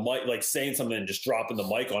mic, like saying something and just dropping the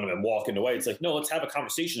mic on them and walking away. It's like, no, let's have a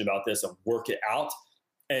conversation about this and work it out.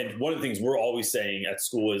 And one of the things we're always saying at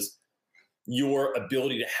school is your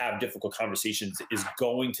ability to have difficult conversations is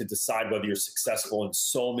going to decide whether you're successful in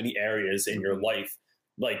so many areas in your life,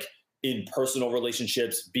 like in personal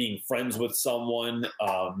relationships, being friends with someone.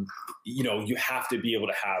 You have to be able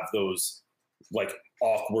to have those like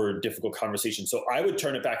awkward, difficult conversations. So I would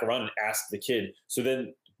turn it back around and ask the kid. So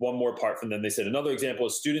then one more part from them, they said another example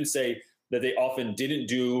is students say that they often didn't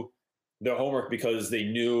do their homework because they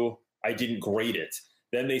knew I didn't grade it.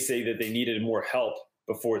 Then they say that they needed more help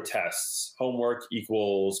before tests. Homework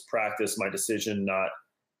equals practice. My decision not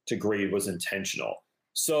to grade was intentional.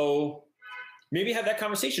 So maybe have that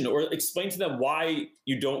conversation or explain to them why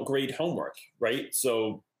you don't grade homework, right?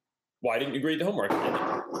 So why didn't you grade the homework?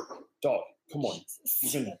 Dog, come on.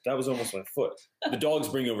 That was almost my foot. The dogs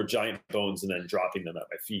bring over giant bones and then dropping them at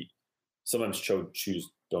my feet. Sometimes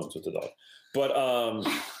chews bones with the dog. But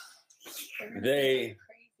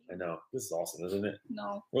I know, this is awesome, isn't it?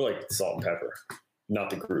 No. We're like salt and pepper. Not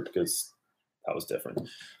the group, because that was different.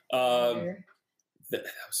 That was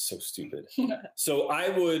so stupid. So I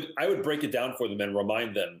would break it down for them and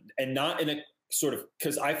remind them, and not in a sort of,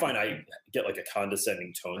 because I find I get like a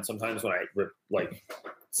condescending tone sometimes when I like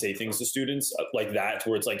say things to students like that,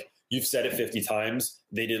 where it's like, you've said it 50 times,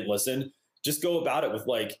 they didn't listen. just go about it with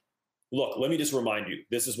like, look, let me just remind you,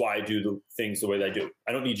 this is why I do the things the way that I do.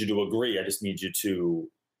 I don't need you to agree. I just need you to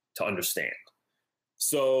understand.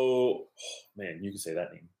 So, man, you can say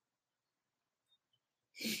that name.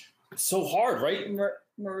 It's so hard, right?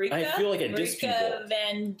 Marika? I feel like I diss people. Marika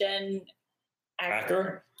Van Den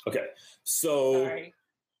Acker. Okay. So, Sorry.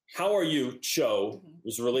 how are you, Cho?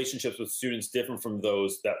 Was relationships with students different from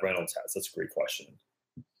those that Reynolds has? That's a great question.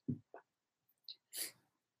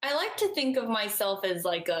 I like to think of myself as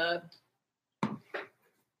like there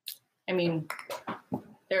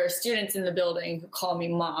are students in the building who call me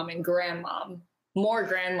mom and grandmom. More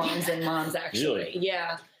grandmoms than moms, actually. Really?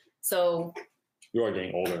 Yeah. So. You are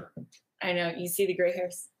getting older. I know. You see the gray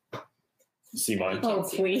hairs? See mine? Oh,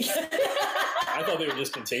 please. I thought they were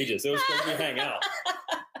just contagious. It was because we hang out.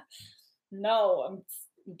 No, I'm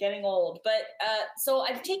getting old. But so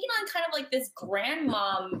I've taken on kind of like this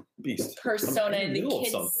grandmom Beast persona in the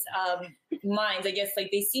kids' minds. I guess like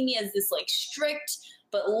they see me as this like strict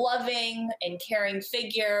but loving and caring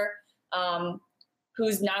figure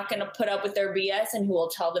who's not going to put up with their BS and who will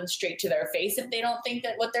tell them straight to their face if they don't think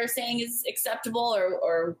that what they're saying is acceptable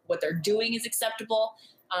or what they're doing is acceptable.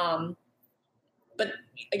 But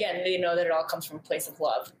again, they know that it all comes from a place of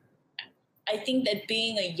love. I think that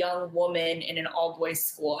being a young woman in an all-boys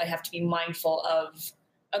school, I have to be mindful of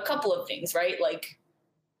a couple of things, right? Like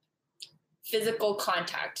physical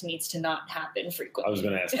contact needs to not happen frequently. I was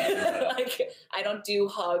going to ask you that. Like, I don't do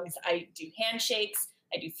hugs. I do handshakes.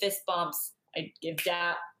 I do fist bumps. I give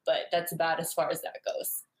dap, but that's about as far as that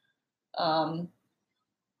goes.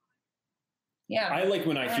 Yeah. I like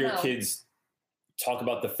when I hear kids talk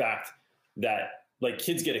about the fact that like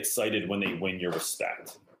kids get excited when they win your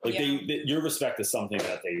respect. Like your respect is something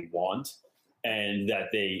that they want and that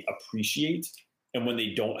they appreciate. And when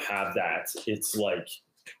they don't have that, it's like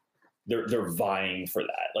they're vying for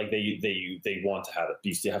that. Like they want to have it.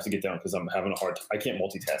 Beast, you have to get down because I'm having a hard time. I can't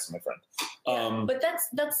multitask, my friend. But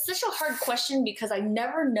that's such a hard question because I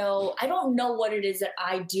never know. I don't know what it is that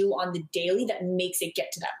I do on the daily that makes it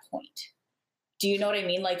get to that point. Do you know what I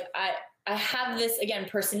mean? Like I have this, again,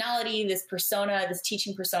 personality, this persona, this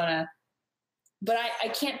teaching persona, but I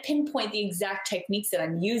can't pinpoint the exact techniques that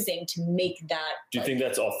I'm using to make that. Do you think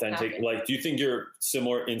that's authentic? Happen. Like, do you think you're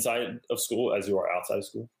similar inside of school as you are outside of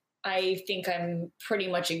school? I think I'm pretty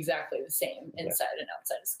much exactly the same inside and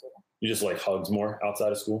outside of school. You just like hugs more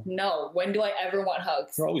outside of school? No. When do I ever want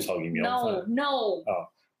hugs? You're always hugging me all the time. No. Oh.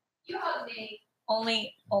 You hug me.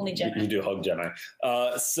 Only Jenna. You do hug Jenna.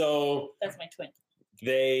 So that's my twin.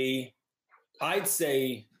 I'd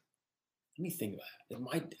say, let me think about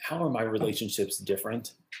it. How are my relationships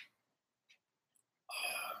different?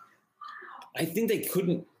 I think they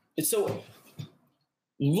couldn't. So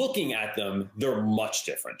looking at them, they're much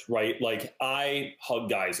different, right? Like I hug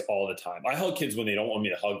guys all the time. I hug kids when they don't want me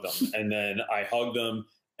to hug them. And then I hug them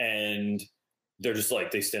and they're just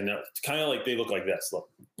like, they stand there. It's kind of like they look like this. Look.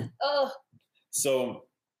 Oh. So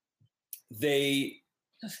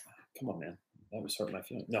come on, man. That was hurting my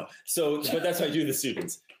feelings. No. But that's how I do the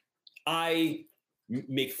students. I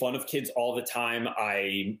make fun of kids all the time.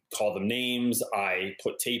 I call them names. I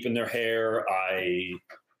put tape in their hair. I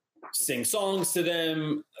sing songs to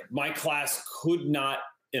them. My class could not,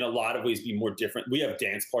 in a lot of ways, be more different. We have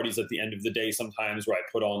dance parties at the end of the day sometimes where I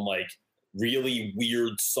put on like really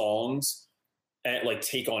weird songs and like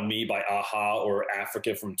Take On Me by Aha or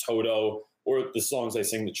Africa from Toto or the songs I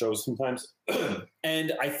sing to shows sometimes.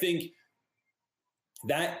 And I think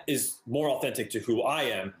that is more authentic to who I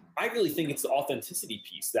am. I really think it's the authenticity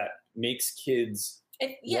piece that makes kids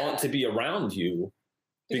want to be around you.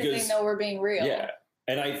 Because they know we're being real. Yeah.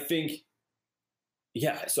 And I think,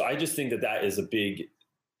 so I just think that is a big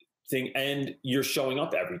thing. And you're showing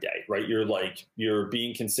up every day, right? You're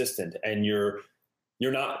being consistent and you're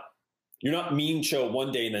not mean Cho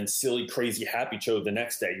one day and then silly, crazy, happy Cho the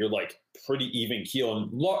next day. You're like pretty even keel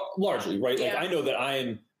and largely, right? Yeah. Like I know that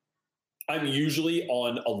I'm usually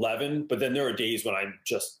on 11, but then there are days when I'm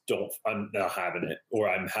not having it, or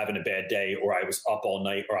I'm having a bad day, or I was up all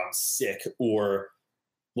night, or I'm sick, or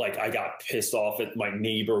like I got pissed off at my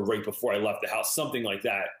neighbor right before I left the house, something like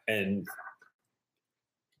that.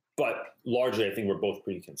 But largely, I think we're both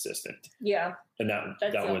pretty consistent. Yeah. And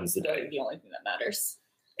that wins the day. The only thing that matters.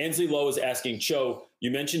 Ansley Lowe is asking, Cho,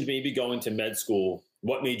 you mentioned maybe going to med school.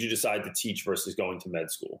 What made you decide to teach versus going to med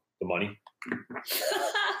school? The money?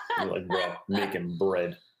 You're like, bro, making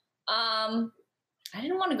bread. I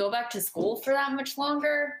didn't want to go back to school for that much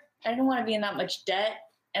longer. I didn't want to be in that much debt.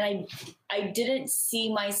 And I didn't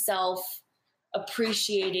see myself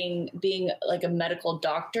appreciating being like a medical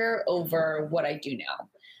doctor over what I do now.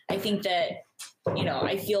 I think that,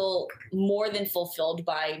 I feel more than fulfilled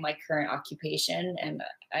by my current occupation, and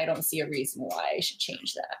I don't see a reason why I should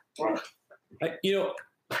change that.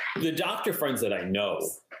 The doctor friends that I know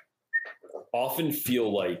often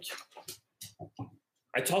feel like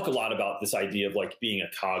I talk a lot about this idea of like being a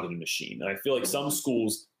cog in a machine. And I feel like some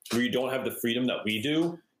schools where you don't have the freedom that we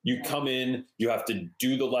do, you come in, you have to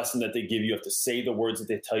do the lesson that they give you, have to say the words that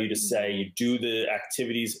they tell you to say, you do the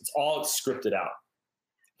activities, it's all scripted out.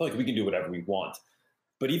 I feel like we can do whatever we want.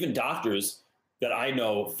 But even doctors that I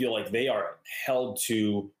know feel like they are held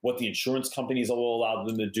to what the insurance companies will allow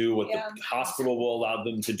them to do, what the hospital will allow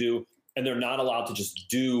them to do, and they're not allowed to just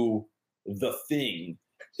do the thing.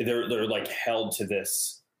 They're like held to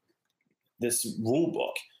this rule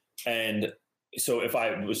book. And so if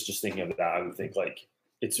I was just thinking of that, I would think like,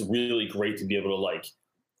 it's really great to be able to like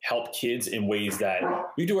help kids in ways that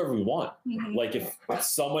we do whatever we want. Mm-hmm. Like if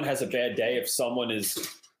someone has a bad day, if someone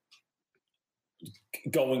is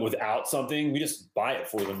going without something, we just buy it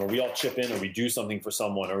for them, or we all chip in, or we do something for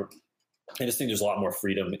someone. Or I just think there's a lot more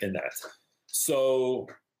freedom in that. So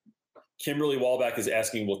Kimberly Wallback is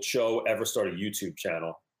asking, will Cho ever start a YouTube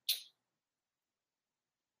channel?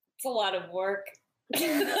 It's a lot of work.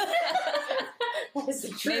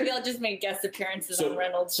 Maybe I'll just make guest appearances on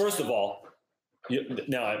Reynolds. First of all,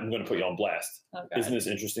 now I'm going to put you on blast. Okay. Isn't this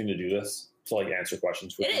interesting to do this? To like answer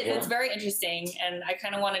questions with people? It's very interesting. And I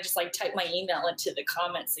kind of want to just like type my email into the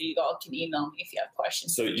comments so you all can email me if you have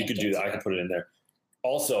questions. So you could do that. I could put it in there.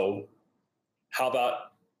 Also, how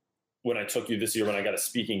about when I took you this year when I got a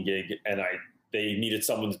speaking gig and they needed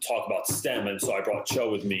someone to talk about STEM, and so I brought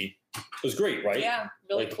Cho with me. It was great, right? Yeah,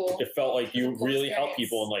 really cool. It felt like you really help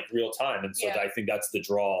people in like real time. And so I think that's the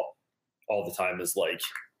draw all the time is like,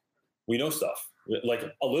 we know stuff like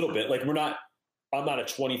a little bit, like I'm not a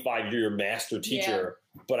 25-year master teacher,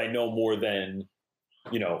 but I know more than,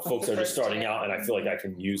 folks that are just starting out. And I feel like I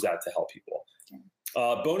can use that to help people.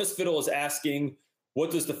 Bonus Fiddle is asking,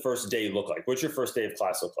 what does the first day look like? What's your first day of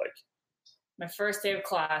class look like? My first day of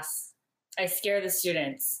class, I scare the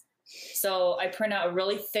students. So I print out a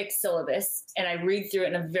really thick syllabus and I read through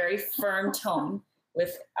it in a very firm tone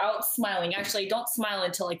without smiling. Actually, I don't smile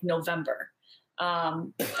until like November. I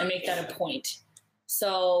make that a point.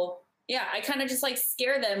 So yeah, I kind of just like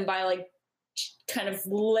scare them by like kind of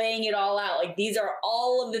laying it all out. Like these are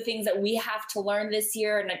all of the things that we have to learn this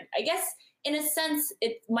year. And I guess in a sense,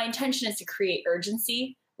 my intention is to create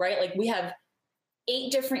urgency, right? Like we have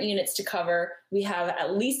 8 different units to cover. We have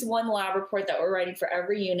at least one lab report that we're writing for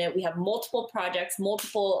every unit. We have multiple projects,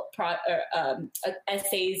 multiple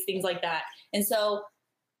essays, things like that. And so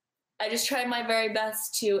I just try my very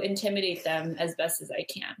best to intimidate them as best as I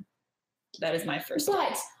can. That is my first.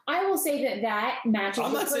 But I will say that matches.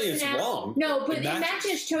 I'm not saying it's wrong. No, but it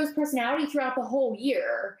matches Cho's personality throughout the whole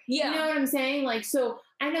year. Yeah. You know what I'm saying? Like, so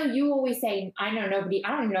I know you always say, I don't even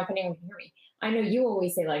know if anyone can hear me. I know you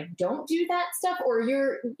always say like, don't do that stuff, or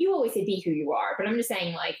you always say be who you are. But I'm just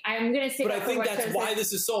saying like, I'm going to say. But I think that's why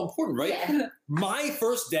this is so important, right? Yeah. My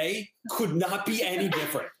first day could not be any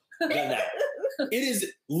different than that. It is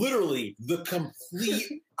literally the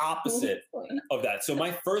complete opposite of that. So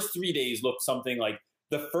my first 3 days look something like,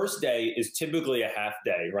 the first day is typically a half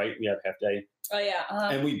day, right? We have half day. Oh yeah.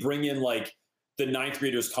 And we bring in like the 9th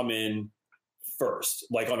graders come in first,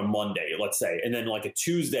 like on a Monday, let's say. And then like a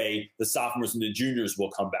Tuesday, the sophomores and the juniors will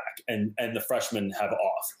come back and the freshmen have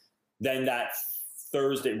off. Then that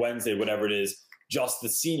Thursday, Wednesday, whatever it is, just the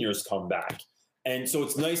seniors come back. And so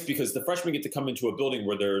it's nice because the freshmen get to come into a building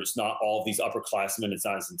where there's not all these upperclassmen. It's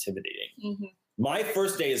not as intimidating. Mm-hmm. My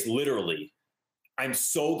first day is literally, I'm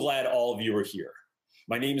so glad all of you are here.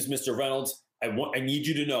 My name is Mr. Reynolds. I need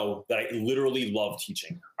you to know that I literally love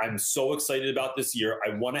teaching. I'm so excited about this year.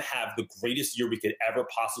 I want to have the greatest year we could ever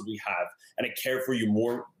possibly have. And I care for you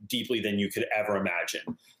more deeply than you could ever imagine.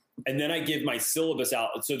 And then I give my syllabus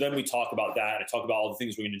out. So then we talk about that. I talk about all the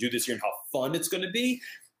things we're going to do this year and how fun it's going to be.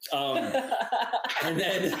 And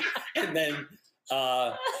then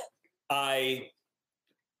I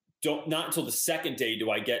don't, not until the second day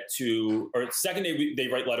do I get to, or second day they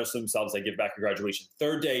write letters to themselves. I give back a graduation.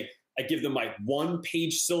 Third day, I give them my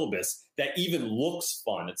 1-page syllabus that even looks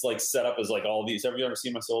fun. It's like set up as like all these. Have you ever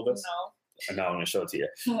seen my syllabus? No. And now I'm going to show it to you.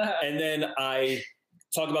 And then I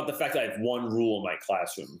talk about the fact that I have one rule in my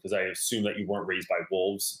classroom because I assume that you weren't raised by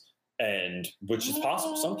wolves, and which is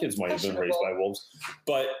possible. Some kids might have been raised by wolves.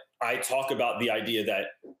 But I talk about the idea that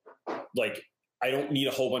like I don't need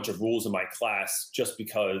a whole bunch of rules in my class just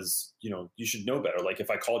because, you should know better. Like if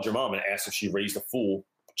I called your mom and asked if she raised a fool,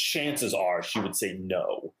 chances are she would say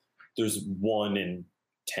no. There's 1 in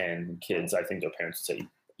 10 kids, I think their parents would say,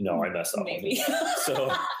 No, I messed up. Maybe.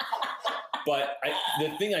 So, but the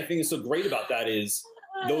thing I think is so great about that is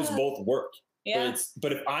those both work. Yeah.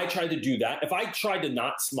 But if I tried to do that, if I tried to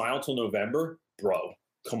not smile till November, bro,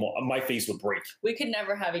 come on, my face would break. We could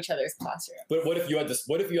never have each other's classroom. But what if you had this?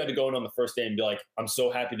 What if you had to go in on the first day and be like, "I'm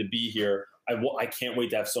so happy to be here. I can't wait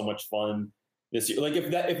to have so much fun this year." Like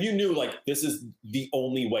if you knew like this is the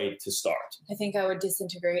only way to start. I think I would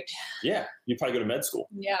disintegrate. Yeah, you'd probably go to med school.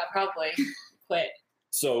 Yeah, probably quit.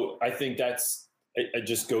 So I think it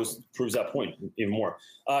just proves that point even more.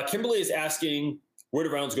 Kimberly is asking, where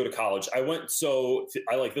did Reynolds go to college? I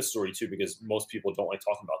like this story too, because most people don't like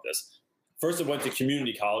talking about this. First, I went to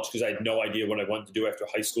community college because I had no idea what I wanted to do after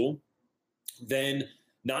high school. Then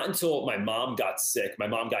not until my mom got sick. My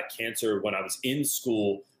mom got cancer when I was in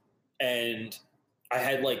school, and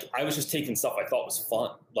I was just taking stuff I thought was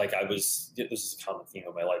fun. Like this is a common theme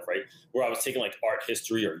of my life, right? Where I was taking like art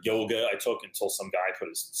history or yoga. I took until some guy put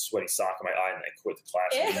his sweaty sock in my eye and I quit the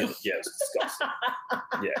class. Yeah, it was disgusting.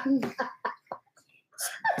 Yeah.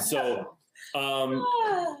 So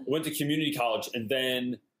went to community college, and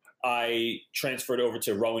then I transferred over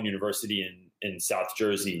to Rowan University in South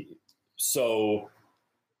Jersey. So,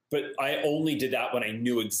 but I only did that when I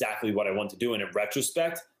knew exactly what I wanted to do. And in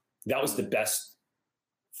retrospect, that was the best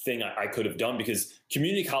thing I could have done, because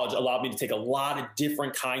community college allowed me to take a lot of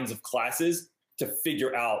different kinds of classes to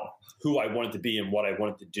figure out who I wanted to be and what I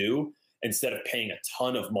wanted to do, instead of paying a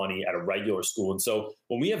ton of money at a regular school. And so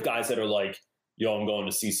when we have guys that are like, yo, I'm going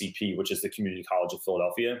to CCP, which is the Community College of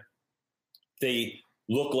Philadelphia, they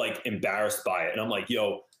look like embarrassed by it. And I'm like,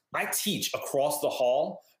 yo, I teach across the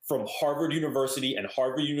hall from Harvard University and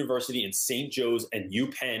St. Joe's and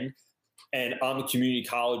UPenn. And I'm a community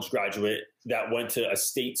college graduate that went to a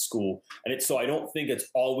state school. And so I don't think it's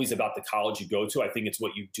always about the college you go to. I think it's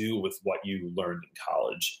what you do with what you learned in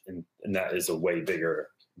college. And that is a way bigger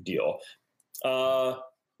deal.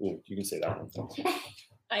 You can say that one.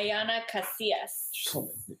 Ayana Casillas.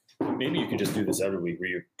 Maybe you could just do this every week where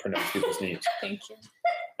you pronounce people's names. Thank you.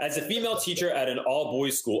 As a female teacher at an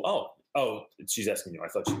all-boys school, she's asking you. I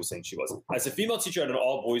thought she was saying she wasn't. As a female teacher at an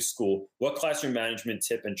all-boys school, what classroom management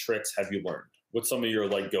tip and tricks have you learned? What's some of your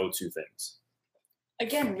go-to things?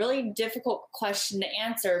 Again, really difficult question to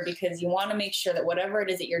answer, because you want to make sure that whatever it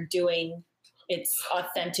is that you're doing, it's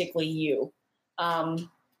authentically you. I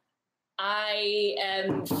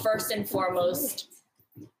am first and foremost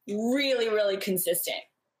really, really consistent.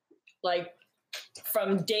 Like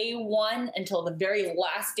from day one until the very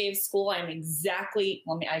last day of school, I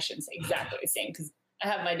shouldn't say exactly the same, because I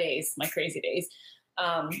have my days, my crazy days.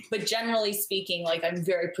 But generally speaking, I'm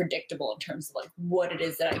very predictable in terms of what it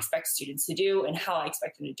is that I expect students to do and how I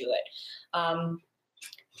expect them to do it.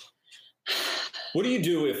 What do you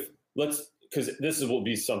do because this will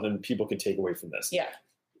be something people can take away from this. Yeah.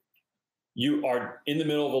 You are in the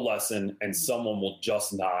middle of a lesson and someone will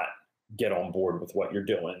just not get on board with what you're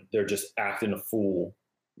doing. They're just acting a fool.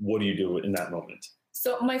 What do you do in that moment?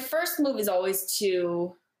 So my first move is always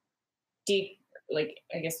to get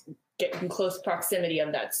in close proximity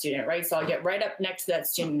of that student, right? So I'll get right up next to that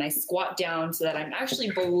student and I squat down so that I'm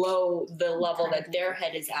actually below the level that their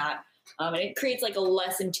head is at. And it creates a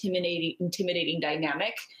less intimidating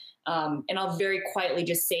dynamic. And I'll very quietly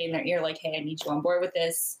just say in their ear, hey, I need you on board with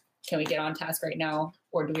this. Can we get on task right now?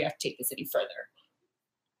 Or do we have to take this any further?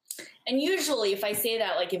 And usually if I say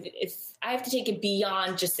that, if I have to take it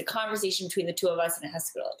beyond just the conversation between the two of us and it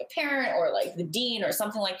has to go to a parent or the dean or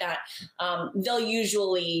something like that, they'll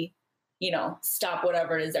usually, stop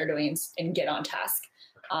whatever it is they're doing and get on task.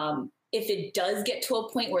 If it does get to a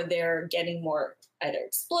point where they're getting more either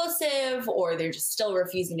explosive or they're just still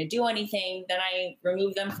refusing to do anything, then I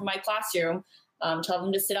remove them from my classroom, tell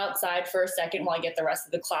them to sit outside for a second while I get the rest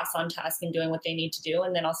of the class on task and doing what they need to do.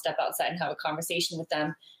 And then I'll step outside and have a conversation with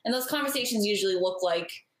them. And those conversations usually look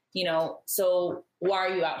like, so why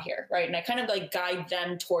are you out here? Right. And I kind of guide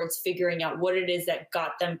them towards figuring out what it is that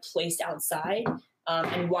got them placed outside,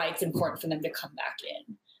 and why it's important for them to come back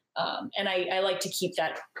in. And I like to keep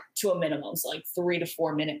that to a minimum. So 3 to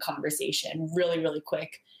 4 minute conversation, really, really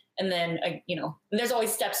quick. And then, there's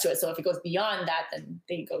always steps to it. So if it goes beyond that, then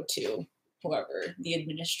they go to whoever the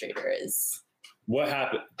administrator is. What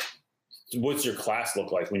happened? What's your class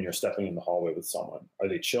look like when you're stepping in the hallway with someone? Are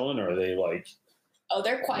they chilling or are they Oh,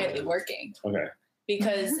 they're quietly working. Okay.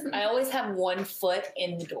 Because I always have one foot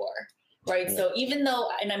in the door, right? Yeah. So even though,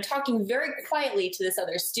 and I'm talking very quietly to this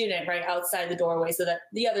other student right outside the doorway so that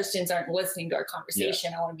the other students aren't listening to our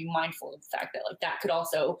conversation. Yeah. I want to be mindful of the fact that that could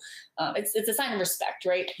also, it's a sign of respect,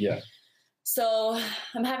 right? Yeah. So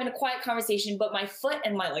I'm having a quiet conversation, but my foot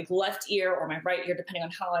and my left ear or my right ear, depending on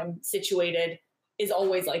how I'm situated, is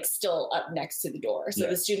always like still up next to the door. So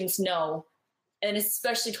the students know, and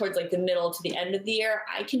especially towards like the middle to the end of the year,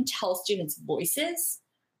 I can tell students' voices.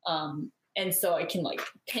 And so I can like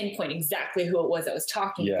pinpoint exactly who it was that was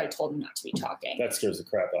talking if I told them not to be talking. That scares the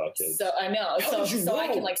crap out of kids. So I know. So I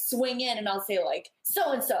can like swing in and I'll say like,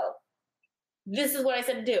 so-and-so, this is what I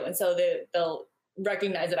said to do. And so they'll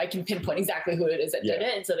recognize that I can pinpoint exactly who it is that did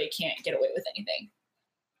it. And so they can't get away with anything.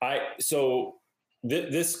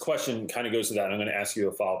 This question kind of goes to that. I'm going to ask you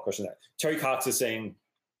a follow-up question. That Terry Cox is saying,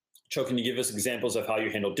 Cho, can you give us examples of how you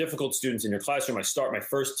handle difficult students in your classroom? I start my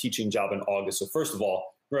first teaching job in August. So first of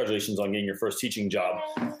all, congratulations on getting your first teaching job.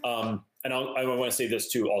 And I want to say this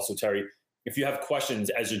too, also, Terry, if you have questions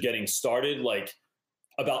as you're getting started, like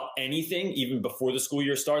about anything, even before the school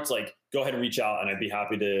year starts, like go ahead and reach out and I'd be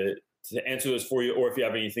happy to answer those for you. Or if you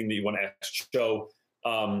have anything that you want to ask Cho,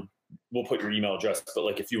 we'll put your email address. But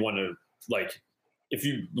like, if you want to, like, if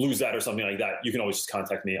you lose that or something like that, you can always just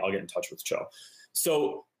contact me. I'll get in touch with Cho.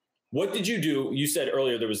 So what did you do? You said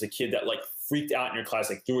earlier there was a kid that like freaked out in your class,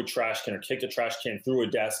 like threw a trash can or kicked a trash can through a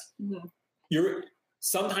desk. Mm-hmm.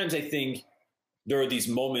 Sometimes I think there are these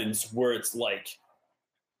moments where it's like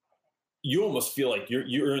you almost feel like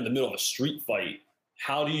you're in the middle of a street fight.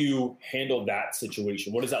 How do you handle that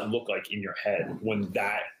situation? What does that look like in your head when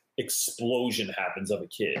that explosion happens of a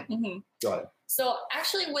kid? Mm-hmm. Go ahead. So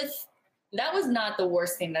actually that was not the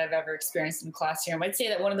worst thing that I've ever experienced in a classroom. I'd say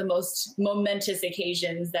that one of the most momentous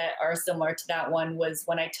occasions that are similar to that one was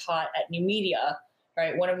when I taught at New Media,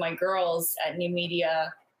 right? One of my girls at New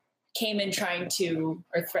Media came in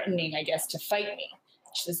threatening, I guess, to fight me.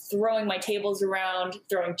 She was throwing my tables around,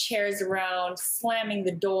 throwing chairs around, slamming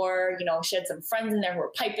the door. You know, she had some friends in there who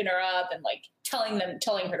were piping her up and like telling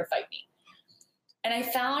her to fight me. And I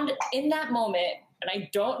found in that moment, and I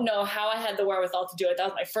don't know how I had the wherewithal to do it. That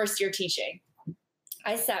was my first year teaching.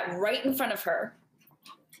 I sat right in front of her,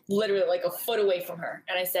 literally like a foot away from her.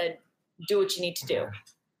 And I said, do what you need to do.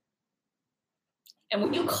 And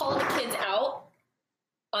when you call the kids out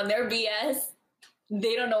on their BS,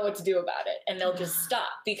 they don't know what to do about it. And they'll just stop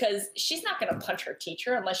because she's not going to punch her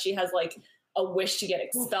teacher unless she has like a wish to get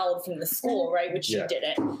expelled from the school, right? Which she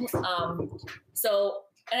didn't.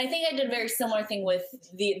 And I think I did a very similar thing with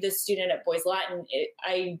the student at Boys Latin.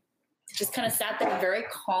 I just kind of sat there very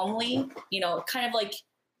calmly, you know, kind of like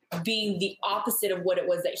being the opposite of what it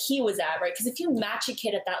was that he was at, right? Because if you match a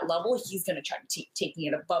kid at that level, he's going to try to taking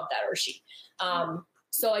it above that, or she.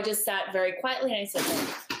 So I just sat very quietly and I said,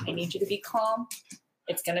 I need you to be calm.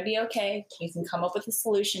 It's going to be okay. You can come up with a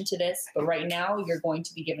solution to this, but right now you're going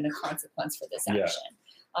to be given a consequence for this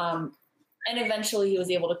action. And eventually he was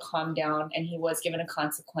able to calm down and he was given a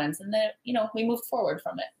consequence, and then, you know, we moved forward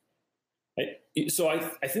from it. So I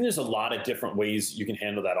think there's a lot of different ways you can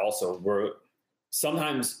handle that also, where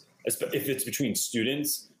sometimes if it's between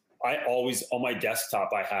students, I always, on my desktop,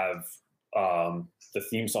 I have the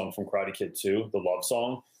theme song from Karate Kid 2, the love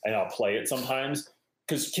song, and I'll play it sometimes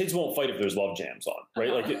because kids won't fight if there's love jams on, right?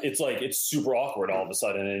 Uh-huh. Like it's super awkward all of a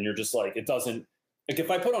sudden. And you're just like, it doesn't, like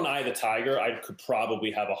if I put on Eye of the Tiger, I could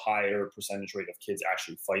probably have a higher percentage rate of kids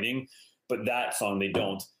actually fighting, but that song they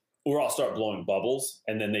don't. Or I'll start blowing bubbles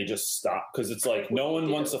and then they just stop because it's like no one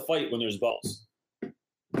wants to fight when there's bubbles.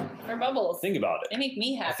 Or bubbles. Think about it. They make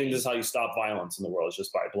me happy. I think this is how you stop violence in the world, is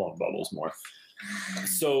just by blowing bubbles more.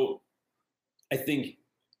 So I think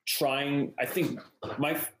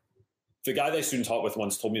the guy that I student taught with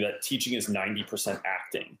once told me that teaching is 90%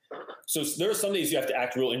 acting. So there are some days you have to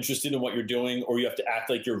act real interested in what you're doing, or you have to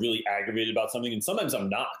act like you're really aggravated about something. And sometimes I'm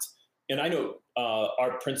not. And I know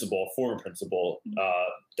our principal, former principal,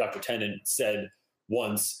 Dr. Tennant, said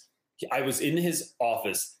once, I was in his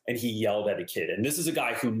office and he yelled at a kid. And this is a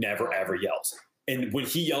guy who never, ever yells. And when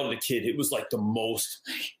he yelled at a kid, it was like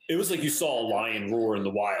it was like you saw a lion roar in the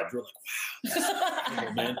wild. You're like,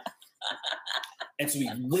 wow, man. And so he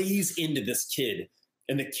lays into this kid,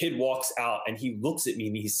 and the kid walks out and he looks at me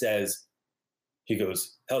and he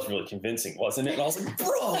goes, that was really convincing, wasn't it? And I was like,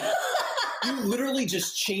 bro, you literally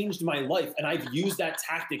just changed my life. And I've used that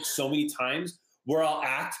tactic so many times where I'll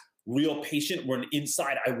act real patient when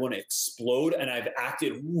inside I want to explode, and I've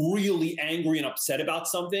acted really angry and upset about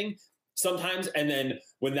something sometimes. And then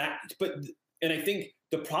and I think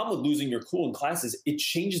the problem with losing your cool in class is it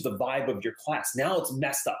changes the vibe of your class. Now it's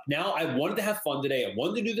messed up. Now I wanted to have fun today. I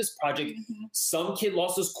wanted to do this project. Mm-hmm. Some kid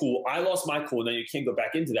lost his cool. I lost my cool. And then you can't go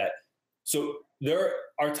back into that. So there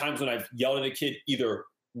are times when I've yelled at a kid, either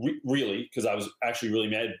really, because I was actually really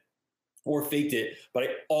mad, or faked it. But I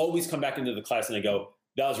always come back into the class and I go,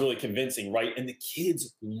 that was really convincing, right? And the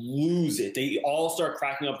kids lose it. They all start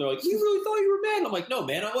cracking up. They're like, you really thought you were mad? I'm like, no,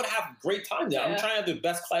 man, I want to have a great time there. Yeah. I'm trying to have the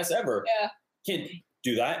best class ever. Yeah. can't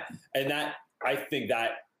do that. And that, I think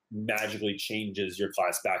that magically changes your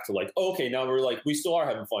class back to like, okay, now we're like, we still are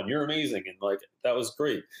having fun. You're amazing. And like, that was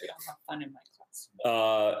great. We don't have fun in my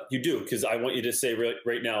class. You do, because I want you to say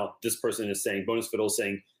right now, this person is saying, Bonus Fiddle is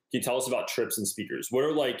saying, can you tell us about trips and speakers? What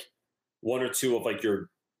are like one or two of like your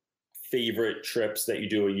favorite trips that you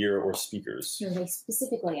do a year or speakers? No, they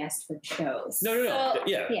specifically asked for shows. No. So-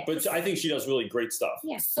 Yeah, Yes. but I think she does really great stuff.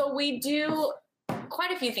 Yes. So we do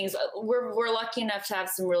quite a few things. We're lucky enough to have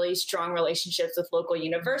some really strong relationships with local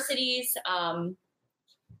universities.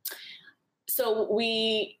 So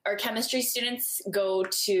our chemistry students go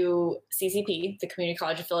to CCP, the Community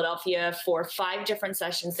College of Philadelphia, for 5 different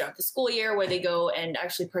sessions throughout the school year where they go and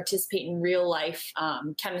actually participate in real life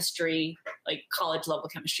chemistry, like college level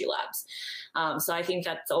chemistry labs. So I think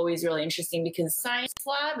that's always really interesting because science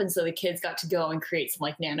lab. And so the kids got to go and create some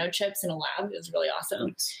like nanochips in a lab. It was really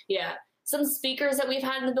awesome. Yeah. Some speakers that we've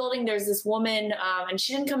had in the building. There's this woman, and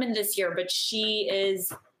she didn't come in this year, but she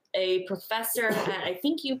is a professor at, I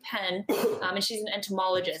think, UPenn, and she's an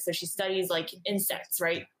entomologist. So she studies like insects,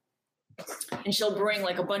 right? And she'll bring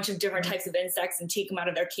like a bunch of different types of insects and take them out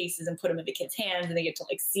of their cases and put them in the kids' hands, and they get to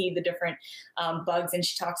like see the different bugs. And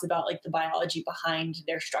she talks about like the biology behind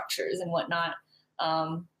their structures and whatnot.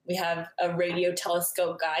 We have a radio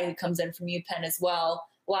telescope guy who comes in from UPenn as well.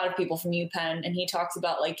 A lot of people from UPenn, and he talks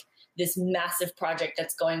about like this massive project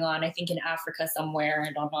that's going on, I think in Africa somewhere.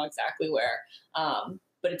 I don't know exactly where.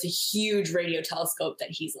 But it's a huge radio telescope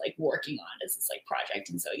that he's like working on as this like project.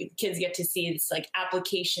 And so the kids get to see this like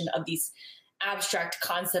application of these abstract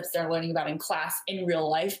concepts they're learning about in class in real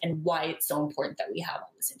life and why it's so important that we have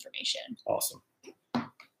all this information. Awesome.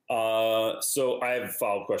 So I have a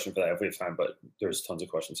follow-up question for that if we have time, but there's tons of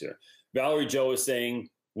questions here. Valerie Joe is saying,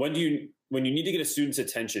 when you need to get a student's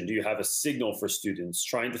attention, do you have a signal for students?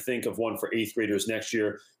 Trying to think of one for 8th graders next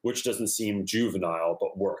year, which doesn't seem juvenile,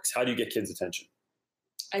 but works. How do you get kids' attention?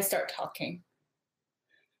 I start talking.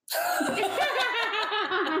 That's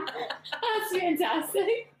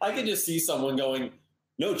fantastic. I can just see someone going,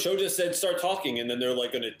 no, Cho just said start talking, and then they're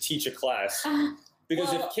like going to teach a class.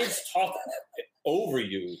 Because if kids talk over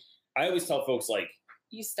you, I always tell folks like,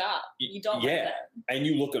 You stop. You don't let yeah, them. and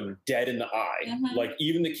you look them dead in the eye. Mhm. Like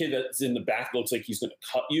even the kid that's in the back looks like he's going to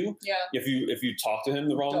cut you Yeah. if you talk to him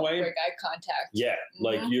the wrong Don't way. break eye contact. Yeah,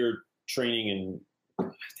 like Mhm. you're training and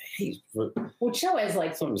Well, Cho is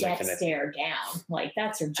like the Sometimes I death connect. stare down. Like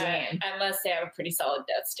that's her jam. I must say I have a pretty solid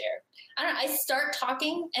death stare. I start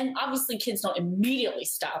talking, and obviously kids don't immediately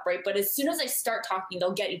stop, right? But as soon as I start talking,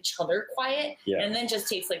 they'll get each other quiet, Yeah. and then just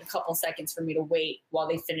takes like a couple seconds for me to wait while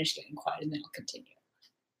they finish getting quiet, and then I'll continue.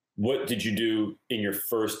 What did you do in your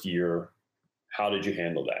first year? How did you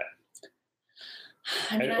handle that?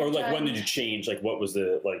 I mean, Or I've like when done- did you change? Like what was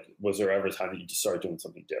was there ever a time that you just started doing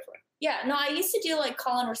something different? Yeah, no, I used to do like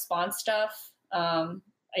call and response stuff.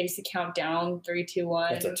 I used to count down 3, 2,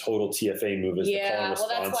 1. That's a total TFA move, is the call Yeah, and well,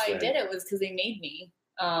 response that's why I thing. did it, was because they made me.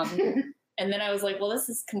 And then I was like, well, this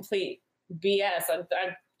is complete BS.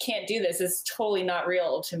 I can't do this. It's totally not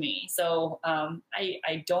real to me. So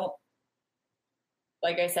I don't,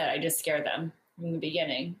 like I said, I just scare them from the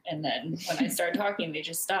beginning. And then when I start talking, they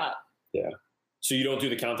just stop. So you don't do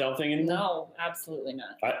the countdown thing anymore? No, absolutely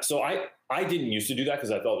not. I didn't used to do that because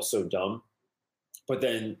I thought it was so dumb. But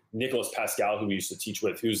then Nicholas Pascal, who we used to teach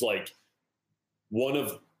with, who's like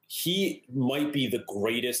he might be the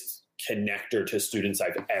greatest connector to students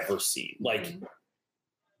I've ever seen. Like Mhm.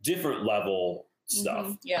 different level stuff.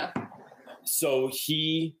 Mhm. Yeah. So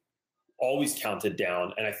he always counted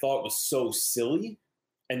down, and I thought it was so silly.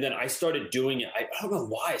 And then I started doing it. I don't know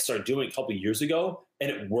why I started doing it a couple of years ago, and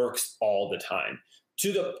it works all the time.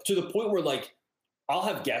 To the point where like I'll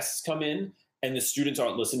have guests come in, and the students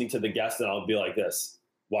aren't listening to the guests, and I'll be like this,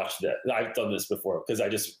 watch that. I've done this before because I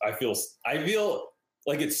feel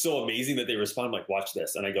like it's so amazing that they respond. I'm like, watch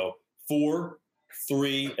this, and I go 4,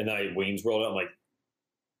 3, and then I Wayne's World. I'm like,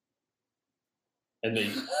 and they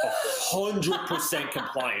 100%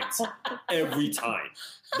 compliance every time.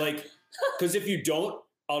 Like, because if you don't,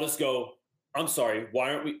 I'll just go, I'm sorry,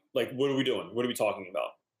 why aren't we, like, what are we doing? What are we talking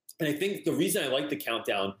about? And I think the reason I like the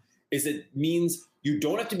countdown is it means you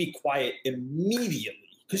don't have to be quiet immediately,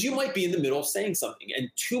 because you might be in the middle of saying something. And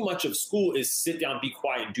too much of school is sit down, be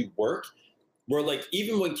quiet, and do work. Where like,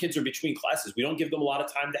 even when kids are between classes, we don't give them a lot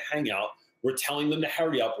of time to hang out. We're telling them to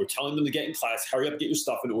hurry up. We're telling them to get in class, hurry up, get your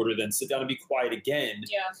stuff in order, then sit down and be quiet again.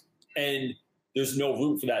 Yeah. And there's no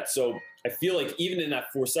room for that. So I feel like even in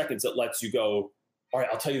that 4 seconds, it lets you go, all right,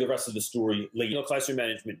 I'll tell you the rest of the story later. You know, classroom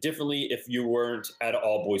management differently if you weren't at an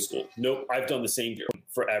all boys school. Nope, I've done the same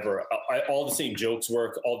forever. All the same jokes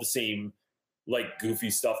work, all the same like goofy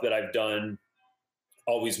stuff that I've done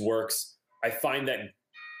always works. I find that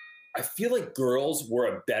I feel like girls were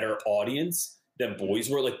a better audience than boys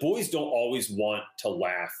were. Like boys don't always want to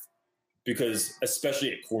laugh because,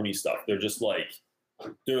 especially at corny stuff, they're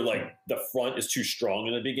like the front is too strong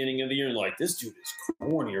in the beginning of the year, and like, this dude is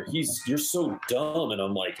corny, or you're so dumb, and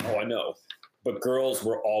I'm like, oh, I know. But girls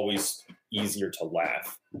were always easier to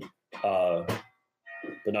laugh, but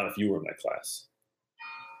not if you were in my class.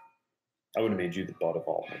 I would have made you the butt of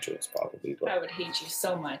all my jokes, probably. But I would hate you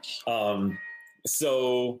so much.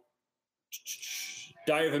 So,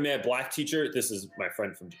 Diary of a Mad Black Teacher. This is my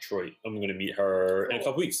friend from Detroit. I'm going to meet her in a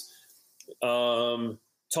couple weeks.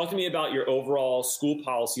 Talk to me about your overall school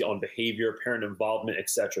policy on behavior, parent involvement,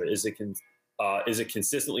 etc. Is it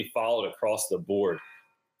consistently followed across the board?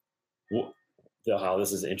 Wow,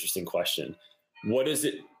 this is an interesting question. What is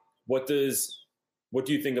it? What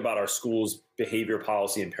do you think about our school's behavior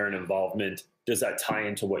policy and parent involvement? Does that tie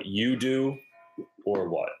into what you do, or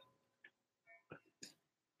what?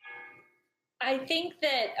 I think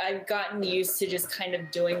that I've gotten used to just kind of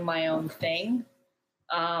doing my own thing.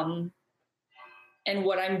 And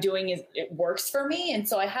what I'm doing it works for me. And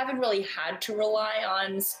so I haven't really had to rely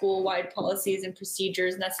on school-wide policies and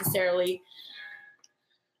procedures necessarily.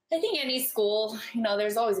 I think any school,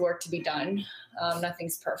 there's always work to be done.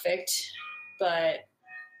 Nothing's perfect, but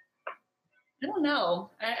I don't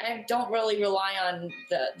know. I don't really rely on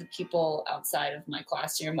the people outside of my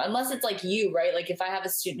classroom, unless it's like you, right? Like if I have a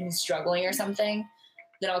student who's struggling or something,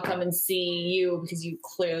 then I'll come and see you because you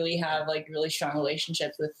clearly have like really strong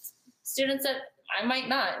relationships with students that I might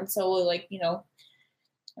not. And so we'll we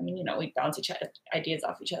bounce ideas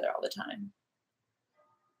off each other all the time.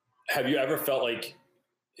 Have you ever felt like,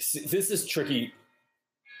 this is tricky.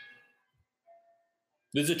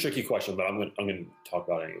 This is a tricky question, but I'm going to talk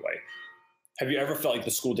about it anyway. Have you ever felt like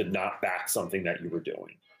the school did not back something that you were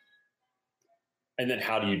doing? And then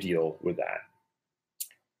how do you deal with that?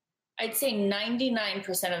 I'd say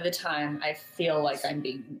 99% of the time, I feel like I'm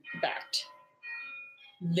being backed.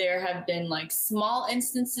 There have been like small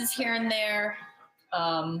instances here and there,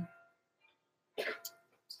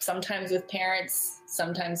 sometimes with parents,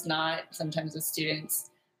 sometimes not, sometimes with students.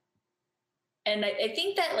 And I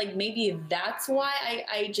think that like maybe that's why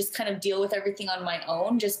I just kind of deal with everything on my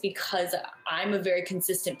own, just because I'm a very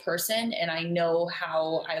consistent person and I know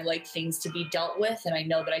how I like things to be dealt with, and I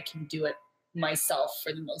know that I can do it myself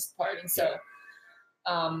for the most part. And so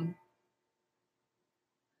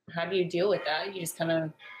how do you deal with that? You just kind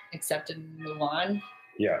of accept it and move on.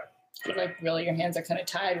 Yeah. Like really your hands are kind of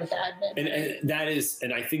tied with admin. And that is,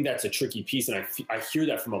 and I think that's a tricky piece. And I hear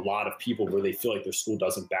that from a lot of people where they feel like their school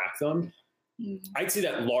doesn't back them. I'd say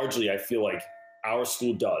that largely I feel like our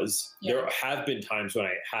school does. Yeah. There have been times when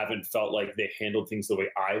I haven't felt like they handled things the way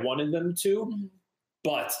I wanted them to. Mm-hmm.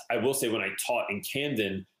 But I will say when I taught in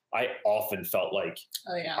Camden, I often felt like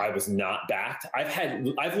I was not backed.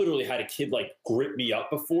 I've literally had a kid like grip me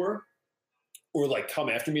up before, or like come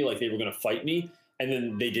after me like they were going to fight me, and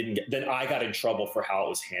then they didn't then I got in trouble for how it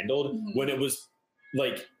was handled, when it was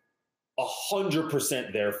like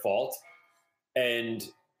 100% their fault. And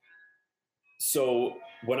so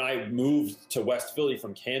when I moved to West Philly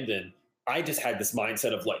from Camden, I just had this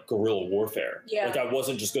mindset of like guerrilla warfare. Yeah. Like I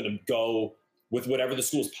wasn't just going to go with whatever the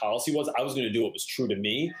school's policy was. I was going to do what was true to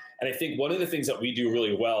me. And I think one of the things that we do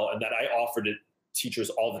really well, and that I offer to teachers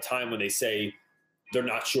all the time when they say they're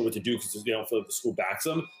not sure what to do because they don't feel like the school backs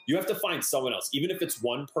them, you have to find someone else, even if it's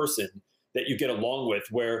one person that you get along with.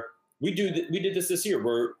 Where we did this year,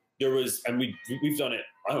 where there was, and we've done it,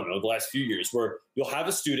 I don't know, the last few years, where you'll have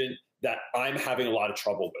a student that I'm having a lot of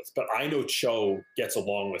trouble with, but I know Cho gets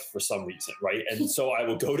along with for some reason, right? And so I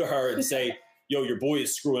will go to her and say, yo, your boy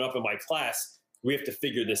is screwing up in my class. We have to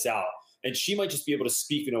figure this out. And she might just be able to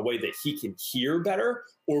speak in a way that he can hear better,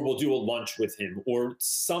 or we'll do a lunch with him or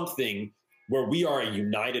something where we are a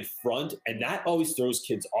united front. And that always throws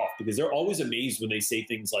kids off because they're always amazed when they say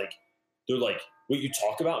things like, they're like, what, you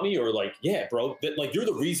talk about me? Or like, yeah, bro, that, like, you're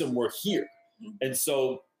the reason we're here. And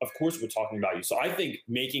so, of course, we're talking about you. So I think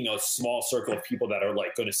making a small circle of people that are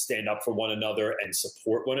like going to stand up for one another and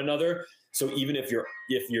support one another. So even if your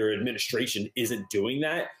administration isn't doing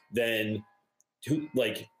that, then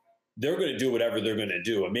they're going to do whatever they're going to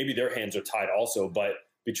do. And maybe their hands are tied also, but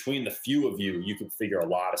between the few of you, you can figure a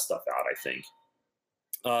lot of stuff out, I think.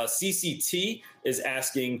 CCT is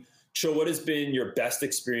asking, Cho, what has been your best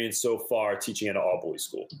experience so far teaching at an all-boys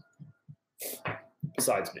school?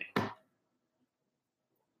 Besides me.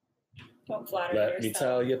 Don't flatter Let yourself. me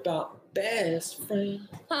tell you about best friend.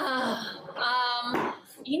 I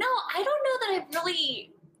don't know that I've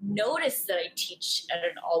really noticed that I teach at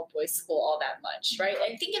an all-boys school all that much, right?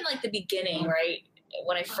 I think in like the beginning, right,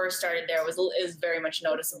 when I first started there, it was very much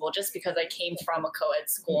noticeable just because I came from a co-ed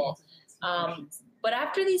school. But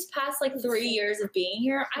after these past like 3 years of being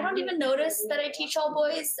here, I don't even notice that I teach all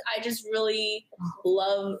boys. I just really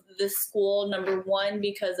love this school, number one,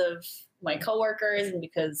 because of my coworkers and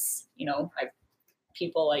because, you know,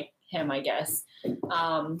 people like him, I guess.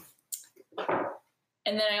 And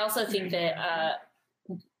then I also think that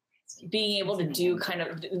being able to do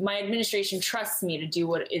my administration trusts me to do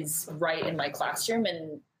what is right in my classroom,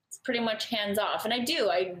 and it's pretty much hands off. And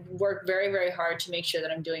I work very, very hard to make sure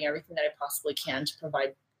that I'm doing everything that I possibly can to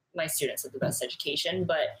provide my students with the best education.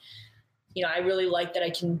 But, you know, I really like that I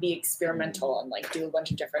can be experimental and like do a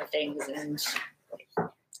bunch of different things. And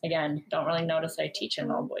again, don't really notice I teach in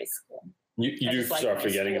an all boys school. You do start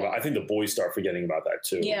forgetting about, I think the boys start forgetting about that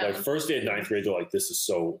too. Yeah. Like first day of ninth grade, they're like, this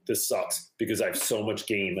sucks because I have so much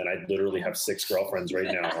game and I literally have 6 girlfriends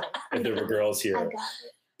right now. If there were girls here.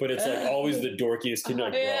 But it's like always the dorkiest kid.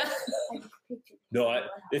 Like, Yeah. no,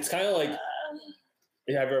 it's kind of like, have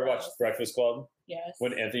you ever watched Breakfast Club? Yes.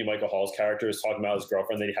 When Anthony Michael Hall's character is talking about his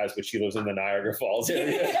girlfriend that he has, but she lives in the Niagara Falls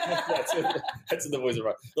area. That's what the boys are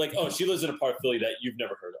about. Like, oh, she lives in a part of Philly that you've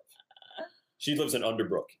never heard of. She lives in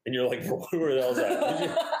Underbrook. And you're like, where the hell's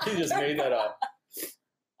that? He just made that up.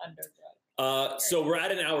 Underbrook. So we're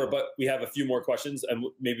at an hour, but we have a few more questions, and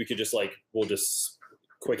maybe we could just we'll just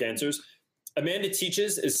quick answers. Amanda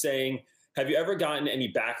Teaches is saying, have you ever gotten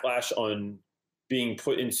any backlash on being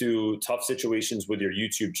put into tough situations with your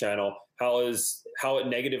YouTube channel? How it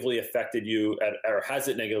negatively affected you or has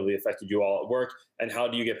it negatively affected you all at work? And how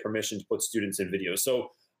do you get permission to put students in videos?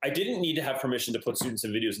 So I didn't need to have permission to put students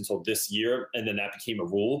in videos until this year. And then that became a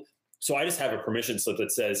rule. So I just have a permission slip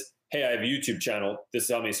that says, hey, I have a YouTube channel. This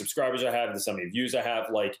is how many subscribers I have. This is how many views I have,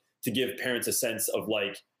 like to give parents a sense of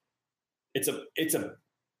like, it's a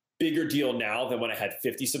bigger deal now than when I had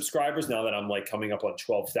 50 subscribers, now that I'm like coming up on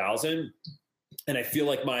 12,000. And I feel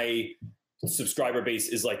like my subscriber base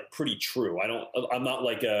is like pretty true. I'm not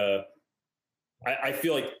like I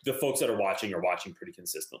feel like the folks that are watching pretty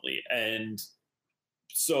consistently. And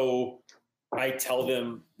so I tell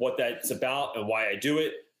them what that's about and why I do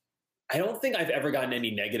it. I don't think I've ever gotten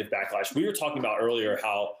any negative backlash. We were talking about earlier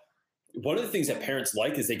how one of the things that parents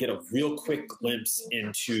like is they get a real quick glimpse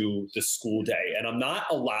into the school day. And I'm not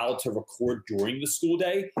allowed to record during the school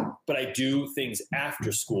day, but I do things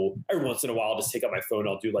after school. Every once in a while, I'll just take out my phone.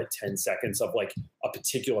 I'll do like 10 seconds of like a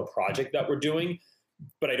particular project that we're doing,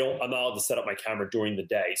 but I'm not allowed to set up my camera during the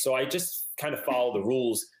day. So I just kind of follow the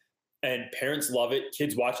rules, and parents love it.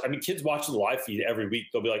 Kids watch the live feed every week.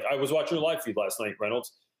 They'll be like, I was watching a live feed last night,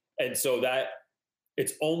 Reynolds. And so that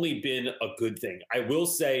it's only been a good thing. I will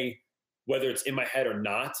say, whether it's in my head or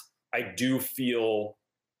not, I feel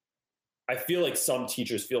like some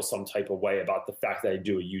teachers feel some type of way about the fact that I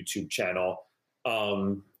do a YouTube channel.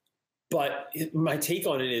 But my take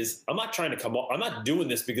on it is I'm not trying to I'm not doing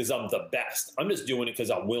this because I'm the best. I'm just doing it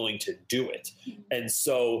because I'm willing to do it. And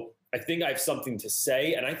so I think I have something to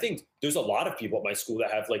say. And I think there's a lot of people at my school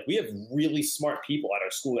that have we have really smart people at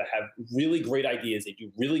our school that have really great ideas. They do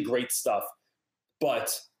really great stuff,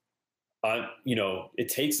 but it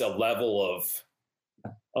takes a level of, I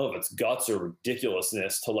don't know if it's guts or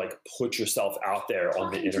ridiculousness to put yourself out there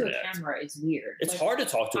on the internet. To a camera is weird. It's hard to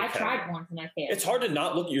talk to a camera. I tried once and I failed. It's hard to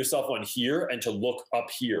not look at yourself on here and to look up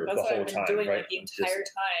here the whole time. Doing right? the entire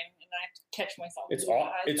time, and I have to catch myself.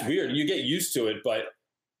 It's weird. You get used to it, but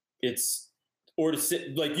to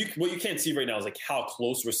sit what you can't see right now is how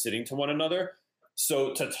close we're sitting to one another.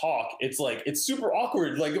 So to talk, it's super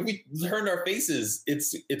awkward. If we turn our faces,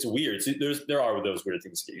 it's weird. So there are those weird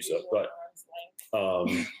things to get used to, but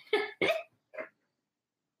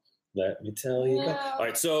let me tell you. All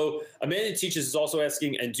right. So Amanda Teaches is also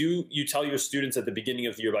asking, and do you tell your students at the beginning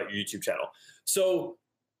of the year about your YouTube channel? So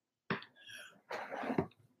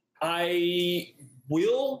I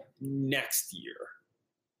will next year.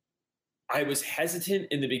 I was hesitant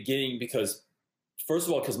in the beginning because, first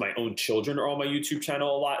of all, because my own children are on my YouTube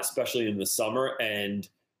channel a lot, especially in the summer. And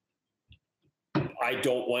I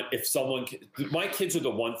don't want, my kids are the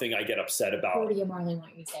one thing I get upset about. Brody and Marley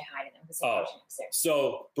want you to say hi to them because they're watching upstairs.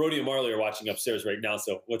 So Brody and Marley are watching upstairs right now.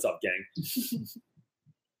 So what's up, gang?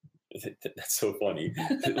 That's so funny.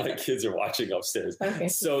 My kids are watching upstairs. Okay.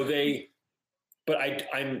 So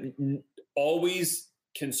I'm always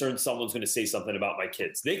concerned someone's going to say something about my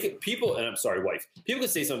kids. Wife. People can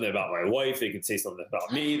say something about my wife. They can say something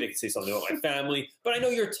about me. They can say something about my family. But I know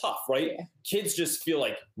you're tough, right? Yeah. Kids just feel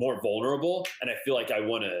more vulnerable. And I feel like I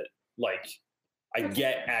want to, I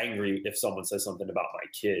get angry if someone says something about my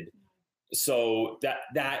kid. So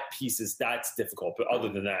that piece that's difficult. But other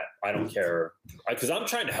than that, I don't care because I'm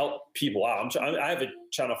trying to help people out. I have a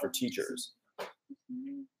channel for teachers.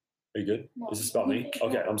 Are you good? Is this about me?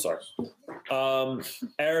 Okay, I'm sorry.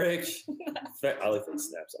 Eric, I like that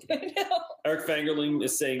snaps on. Eric Fangerling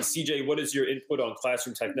is saying, CJ, what is your input on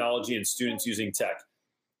classroom technology and students using tech?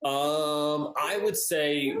 I would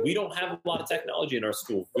say we don't have a lot of technology in our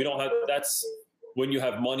school. We don't have, that's when you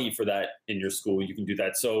have money for that in your school, you can do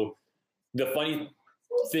that. So the funny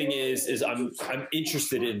thing is I'm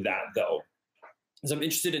interested in that though. Because I'm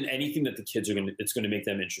interested in anything that the kids are it's going to make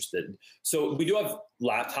them interested. So we do have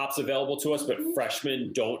laptops available to us, but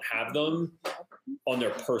freshmen don't have them on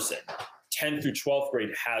their person. 10th through 12th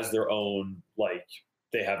grade has their own, like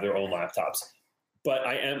they have their own laptops. But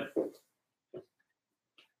I am.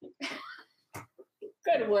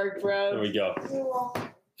 Good work, bro. There we go.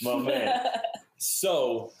 My man.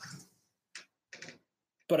 So,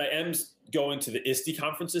 but I am going to the ISTE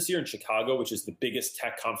conference this year in Chicago, which is the biggest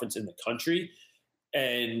tech conference in the country.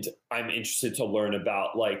 And I'm interested to learn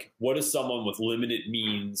about, like, what is someone with limited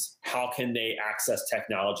means? How can they access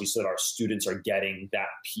technology so that our students are getting that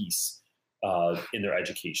piece in their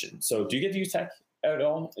education? So do you get to use tech at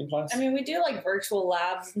all in class? I mean, we do like virtual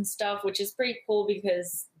labs and stuff, which is pretty cool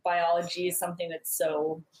because biology is something that's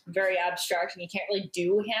so very abstract and you can't really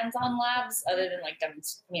do hands-on labs other than like,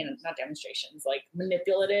 not demonstrations, like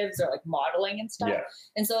manipulatives or like modeling and stuff. Yeah.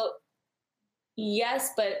 And so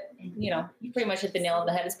yes, but you pretty much hit the nail on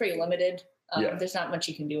the head. It's pretty limited. There's not much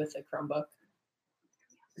you can do with a Chromebook.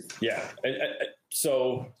 Yeah.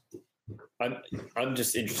 So I'm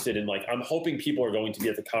just interested in, like, I'm hoping people are going to be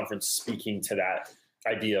at the conference speaking to that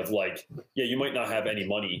idea of, like, yeah, you might not have any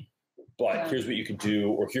money, but here's what you could do,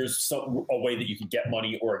 or here's a way that you could get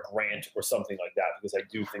money or a grant or something like that, because I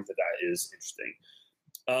do think that is interesting.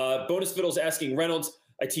 Bonus Fiddle's asking, Reynolds,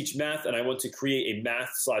 I teach math and I want to create a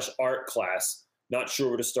math/art class. Not sure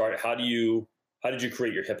where to start. How did you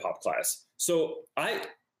create your hip hop class? So I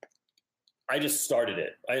just started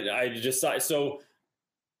it. I just thought, so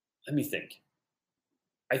let me think.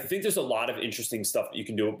 I think there's a lot of interesting stuff that you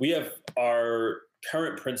can do. We have our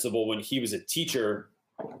current principal, when he was a teacher,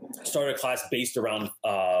 started a class based around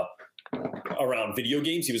video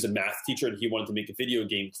games. He was a math teacher and he wanted to make a video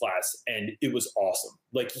game class, and it was awesome.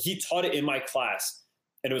 Like, he taught it in my class.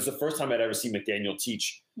 And it was the first time I'd ever seen McDaniel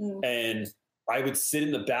teach. And I would sit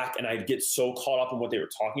in the back and I'd get so caught up in what they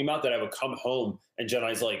were talking about that I would come home and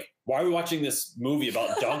Jedi's like, why are we watching this movie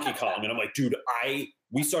about Donkey Kong? And I'm like, dude,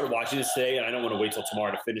 we started watching this today and I don't want to wait till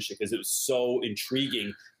tomorrow to finish it because it was so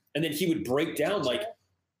intriguing. And then he would break down, like,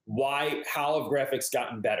 how have graphics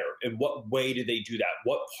gotten better? And what way did they do that?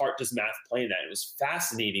 What part does math play in that? It was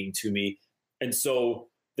fascinating to me. And so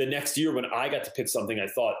the next year when I got to pick something, I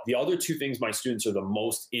thought the other two things my students are the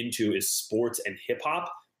most into is sports and hip hop.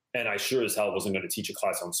 And I sure as hell wasn't going to teach a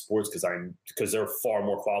class on sports because they're far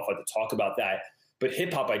more qualified to talk about that. But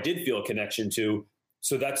hip hop, I did feel a connection to.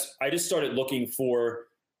 So I just started looking for,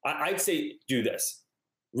 I'd say, do this.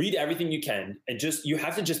 Read everything you can, and you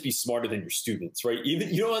have to just be smarter than your students, right? You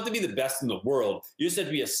don't have to be the best in the world. You just have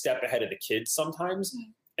to be a step ahead of the kids sometimes.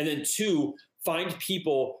 And then 2, find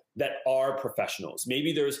people that are professionals.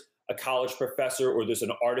 Maybe there's a college professor or there's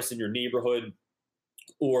an artist in your neighborhood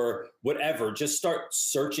or whatever. Just start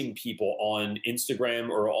searching people on Instagram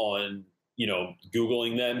or on,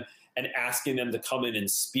 Googling them and asking them to come in and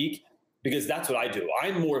speak, because that's what I do.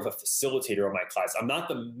 I'm more of a facilitator of my class. I'm not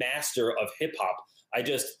the master of hip hop. I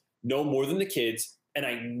just know more than the kids, and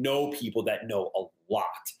I know people that know a lot.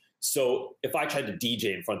 So if I tried to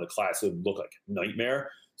DJ in front of the class, it would look like a nightmare.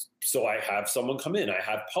 So I have someone come in. I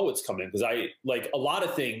have poets come in because I like a lot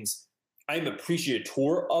of things. I'm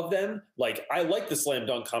appreciator of them. Like, I like the slam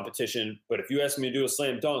dunk competition, but if you ask me to do a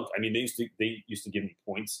slam dunk, I mean, they used to give me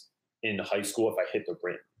points in high school if I hit the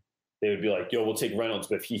rim. They would be like, yo, we'll take Reynolds,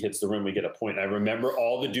 but if he hits the rim, we get a point. And I remember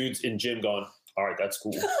all the dudes in gym going, all right, that's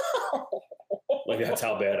cool. Like, that's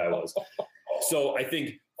how bad I was. So I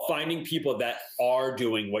think finding people that are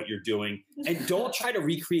doing what you're doing, and don't try to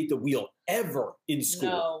recreate the wheel ever in school.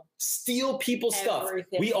 No. Steal people's stuff.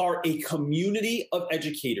 We are a community of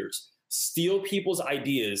educators. Steal people's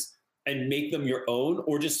ideas and make them your own,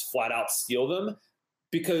 or just flat out steal them,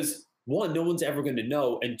 because 1, no one's ever going to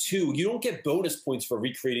know. And 2, you don't get bonus points for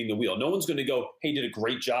recreating the wheel. No one's going to go, hey, you did a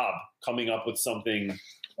great job coming up with something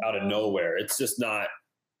out of nowhere. It's just not,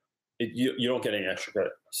 you don't get any extra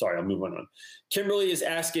credit. Sorry, I'll move on. Kimberly is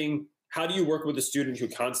asking, how do you work with a student who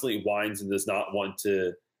constantly whines and does not want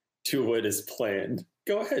to do what is planned?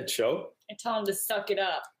 Go ahead, Cho. I tell them to suck it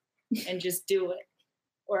up and just do it,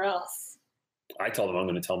 or else. I tell them I'm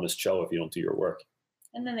going to tell Miss Cho if you don't do your work.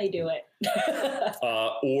 And then they do it.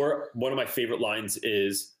 Or one of my favorite lines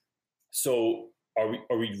is, so are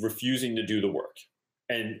we refusing to do the work?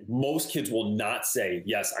 And most kids will not say,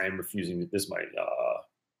 yes, I am refusing. This is my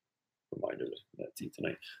reminder that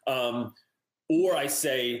tonight. Or I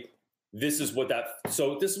say, this is what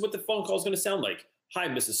the phone call is going to sound like. Hi,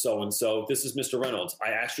 Mrs. So-and-so. This is Mr. Reynolds.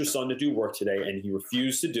 I asked your son to do work today and he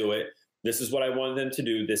refused to do it. This is what I wanted them to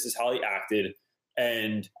do. This is how he acted.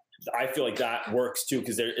 And I feel like that works too,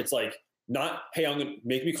 because it's like, not, hey, I'm going to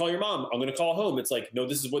make me call your mom. I'm going to call home. It's like, no,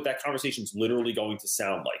 this is what that conversation is literally going to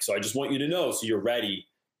sound like. So I just want you to know so you're ready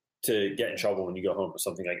to get in trouble when you go home or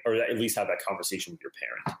something like, or at least have that conversation with your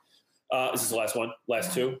parent. This is the last one,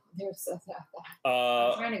 last two.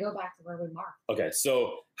 I'm trying to go back to where we marked. Okay,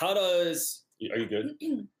 so are you good?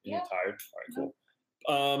 Yeah. Are tired? All right,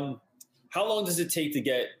 cool. How long does it take to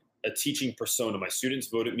get a teaching persona? My students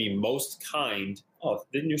voted me most kind. Oh,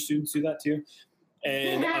 didn't your students do that too?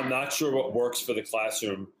 And I'm not sure what works for the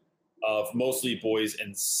classroom of mostly boys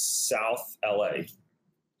in South LA.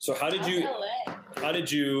 So how did you,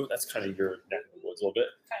 that's kind of your neck of the woods a little bit.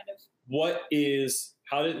 Kind of.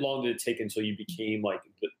 How long did it take until you became like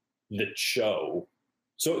the Cho?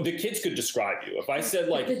 So the kids could describe you. If I said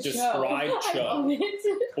like describe Cho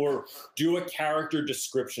or do a character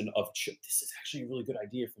description of Cho, this is actually a really good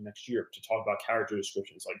idea for next year to talk about character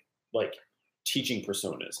descriptions, like teaching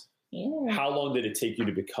personas. Yeah. How long did it take you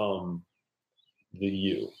to become the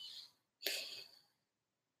you?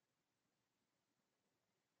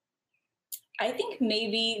 I think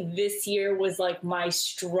maybe this year was like my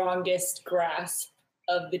strongest grasp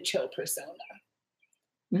of the Cho persona.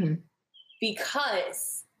 Mm-hmm.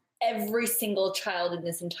 Because every single child in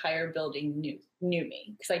this entire building knew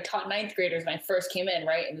me. Because I taught ninth graders when I first came in,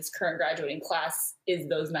 right? And this current graduating class is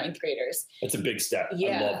those ninth graders. That's a big step.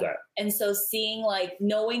 Yeah. I love that. And so seeing like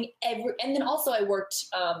knowing and then also I worked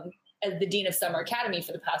as the Dean of Summer Academy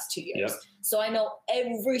for the past 2 years. Yep. So I know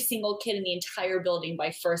every single kid in the entire building by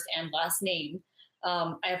first and last name.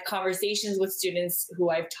 I have conversations with students who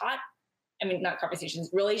I've taught. I mean, not conversations,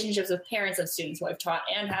 relationships with parents of students who I've taught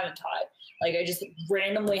and haven't taught. Like I just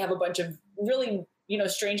randomly have a bunch of really,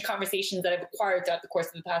 strange conversations that I've acquired throughout the course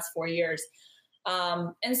of the past 4 years.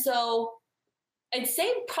 And so I'd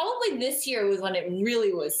say probably this year was when it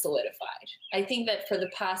really was solidified. I think that for the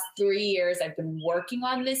past 3 years, I've been working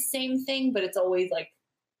on this same thing, but it's always like,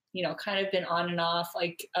 kind of been on and off,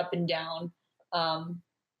 like up and down.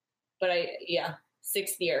 But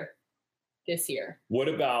sixth year this year. What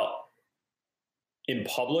about in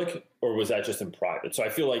public, or was that just in private? So I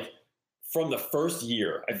feel like from the first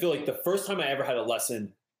year, I feel like the first time I ever had a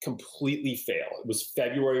lesson completely fail, it was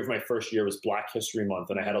February of my first year, it was Black History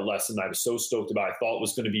Month, and I had a lesson I was so stoked about. I thought it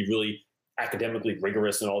was going to be really academically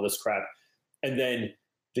rigorous and all this crap. And then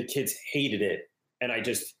the kids hated it. And I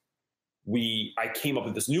came up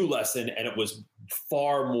with this new lesson, and it was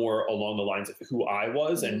far more along the lines of who I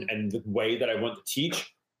was and the way that I wanted to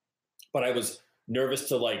teach. But I was nervous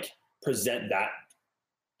to like present that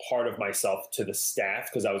part of myself to the staff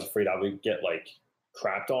because I was afraid I would get like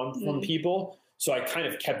crapped on from people. So I kind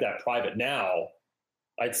of kept that private. Now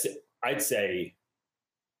I'd say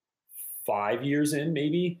 5 years in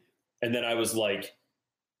maybe. And then I was like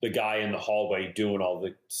the guy in the hallway doing all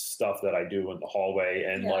the stuff that I do in the hallway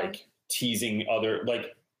and like teasing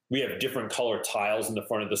like we have different color tiles in the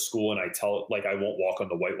front of the school. And I tell, like, I won't walk on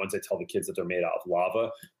the white ones. I tell the kids that they're made out of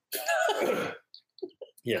lava.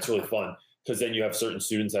 Yeah, it's really fun. Because then you have certain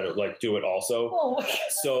students that are like do it also. Oh my God.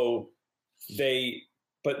 So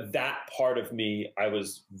but that part of me, I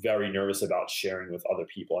was very nervous about sharing with other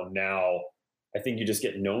people. And now I think you just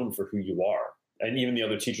get known for who you are. And even the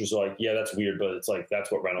other teachers are like, yeah, that's weird, but it's like,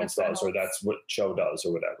 that's what Reynolds does, or that's what Cho does,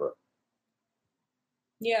 or whatever.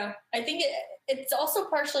 Yeah, I think it's also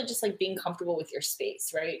partially just like being comfortable with your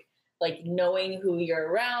space, right? Like knowing who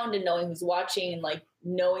you're around and knowing who's watching and like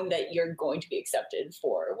knowing that you're going to be accepted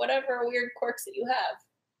for whatever weird quirks that you have.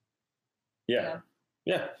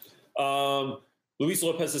 Yeah. Luis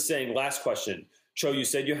Lopez is saying, last question. Cho, you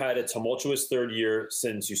said you had a tumultuous third year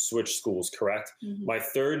since you switched schools, correct? Mm-hmm. My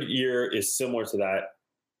third year is similar to that.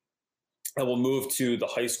 I will move to the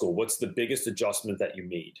high school. What's the biggest adjustment that you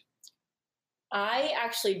made? I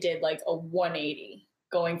actually did like a 180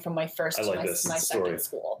 going from my first to my second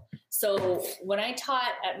school. So when I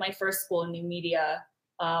taught at my first school in New Media,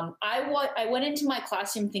 I went into my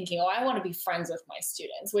classroom thinking, I want to be friends with my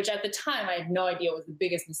students, which at the time I had no idea was the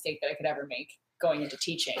biggest mistake that I could ever make going into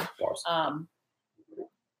teaching.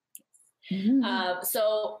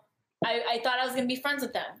 So I thought I was going to be friends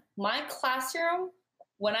with them. My classroom,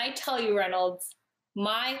 when I tell you, Reynolds,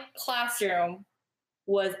 my classroom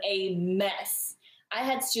was a mess. I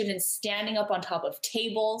had students standing up on top of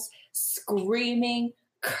tables, screaming,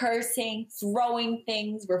 cursing, throwing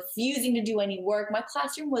things, refusing to do any work. My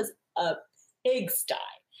classroom was a pigsty,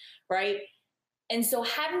 right? And so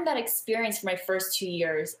having that experience for my first 2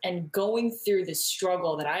 years and going through the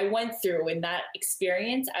struggle that I went through in that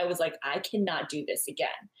experience, I was like, I cannot do this again.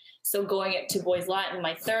 So going to Boys Latin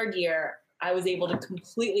my third year, I was able to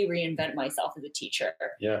completely reinvent myself as a teacher.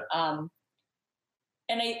 Yeah.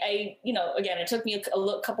 And I, you know, again, it took me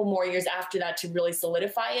a couple more years after that to really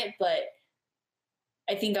solidify it. But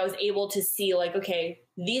I think I was able to see like, okay,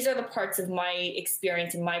 these are the parts of my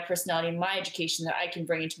experience and my personality and my education that I can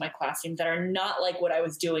bring into my classroom that are not like what I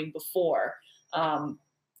was doing before. And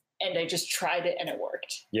I just tried it and it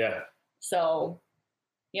worked. Yeah. So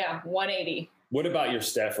yeah, 180. What about your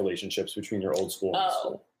staff relationships between your old school and this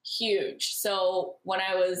school? Huge. So when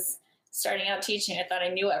I was starting out teaching, I thought I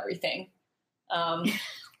knew everything.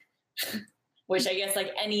 Which I guess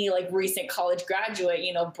like any like recent college graduate,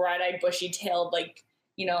 you know, bright-eyed, bushy-tailed, like,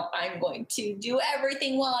 you know, I'm going to do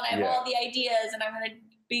everything well and I have all the ideas and I'm going to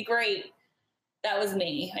be great. That was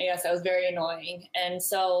me. I guess I was very annoying. And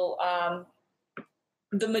so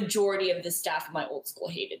the majority of the staff at my old school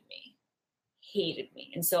hated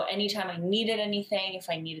me. And so anytime I needed anything, if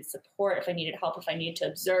I needed support, if I needed help, if I needed to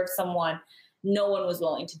observe someone, no one was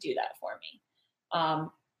willing to do that for me.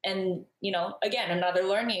 And, you know, again, another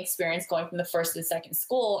learning experience going from the first to the second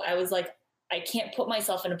school, I was like, I can't put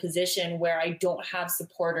myself in a position where I don't have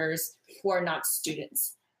supporters who are not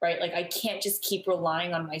students, right? Like I can't just keep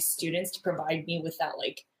relying on my students to provide me with that,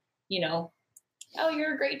 like, you know, oh,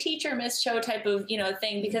 you're a great teacher, Miss Cho type of, you know,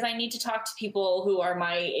 thing, because I need to talk to people who are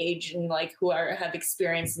my age and like who have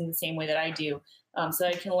experience in the same way that I do. So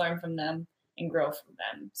I can learn from them and grow from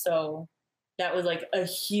them. So that was like a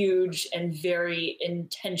huge and very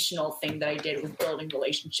intentional thing that I did with building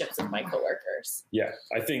relationships with my coworkers. Yeah,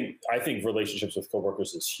 I think relationships with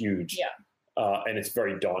coworkers is huge. Yeah. And it's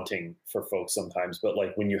very daunting for folks sometimes. But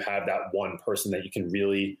like when you have that one person that you can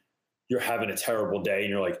really, you're having a terrible day and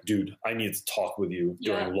you're like, dude, I need to talk with you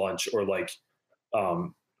during lunch, or like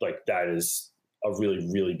that is a really,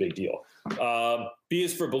 really big deal. B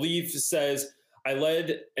is for Believe says, I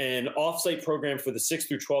led an offsite program for the 6th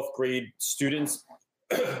through 12th grade students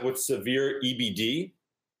with severe EBD.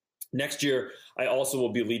 Next year, I also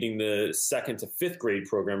will be leading the 2nd to 5th grade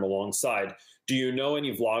program alongside. Do you know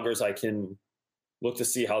any vloggers I can look to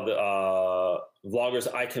see how to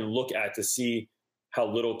see how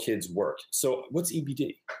little kids work? So what's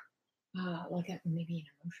EBD? Like maybe an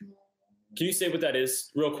emotional. Can you say what that is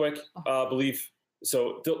real quick? Believe.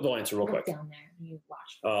 So they'll answer real quick. Down there, you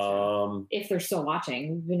watch. If they're still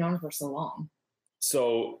watching, we've been on for so long.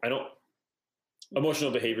 So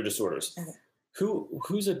emotional behavior disorders. Okay.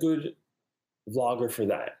 Who's a good vlogger for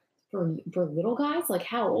that? For little guys, like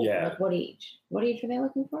how old? Yeah. Like what age? What age are they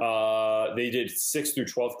looking for? They did 6th through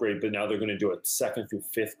 12th grade, but now they're going to do it 2nd through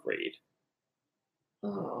 5th grade.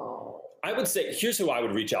 Oh. I would say here's who I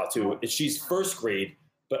would reach out to. She's 1st grade.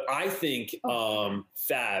 But I think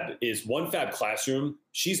Fab is one Fab Classroom.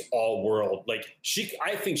 She's all world. Like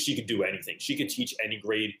I think she could do anything. She could teach any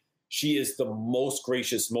grade. She is the most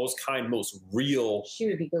gracious, most kind, most real. She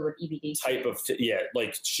would be good with EBD type of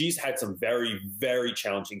like she's had some very, very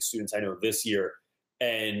challenging students I know this year,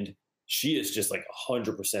 and she is just like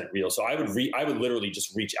 100% real. So I would literally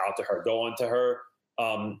just reach out to her, go on to her.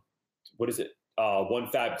 What is it? One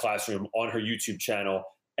Fab Classroom on her YouTube channel,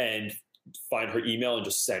 and find her email and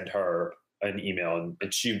just send her an email, and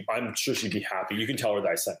I'm sure she'd be happy. You can tell her that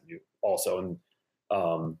I sent you also,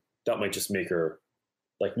 and that might just make her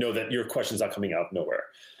like know that your question's not coming out of nowhere.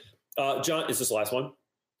 John, is this the last one?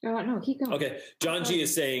 No, keep going. Okay. John G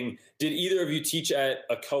is saying, did either of you teach at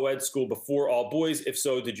a co-ed school before all boys? If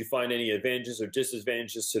so, did you find any advantages or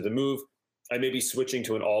disadvantages to the move? I may be switching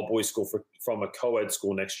to an all boys school from a co-ed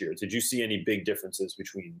school next year. Did you see any big differences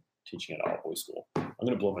between teaching at all boys school? I'm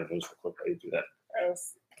going to blow my nose real quick. How do you do that?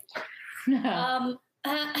 Gross.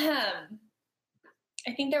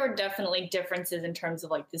 I think there were definitely differences in terms of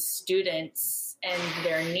like the students and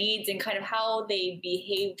their needs and kind of how they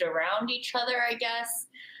behaved around each other, I guess.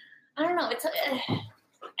 I don't know.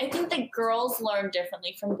 I think that girls learn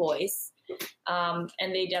differently from boys, and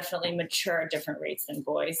they definitely mature at different rates than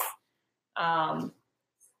boys.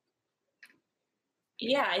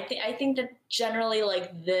 Yeah, I think that generally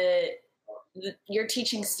like you're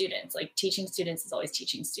teaching students, like teaching students is always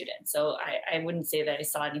teaching students. So I wouldn't say that I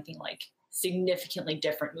saw anything like significantly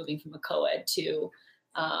different moving from a co-ed to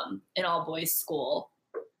an all boys school.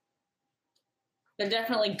 They're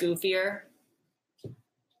definitely goofier.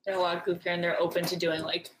 They're a lot goofier, and they're open to doing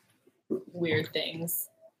like weird things.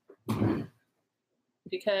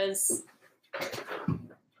 because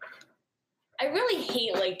I really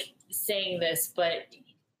hate like saying this, but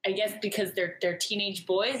I guess because they're teenage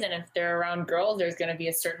boys, and if they're around girls, there's going to be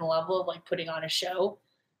a certain level of like putting on a show.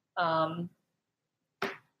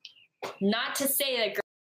 Not to say that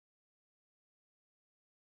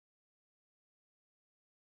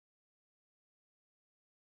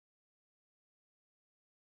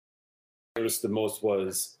noticed the most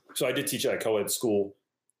was, so I did teach at a co-ed school.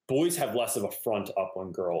 Boys have less of a front up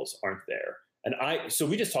when girls aren't there. And so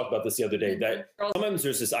we just talked about this the other day, that sometimes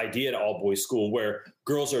there's this idea at all boys school where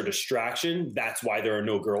girls are a distraction. That's why there are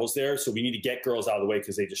no girls there. So we need to get girls out of the way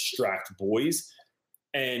because they distract boys.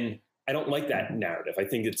 And I don't like that narrative. I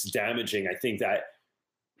think it's damaging. I think that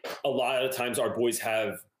a lot of times our boys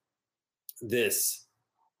have this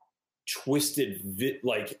twisted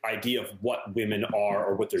like idea of what women are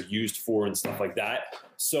or what they're used for and stuff like that.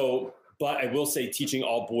 So, but I will say, teaching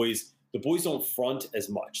all boys, the boys don't front as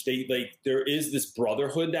much. There is this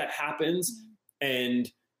brotherhood that happens,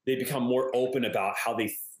 and they become more open about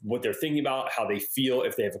what they're thinking about, how they feel.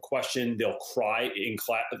 If they have a question, they'll cry in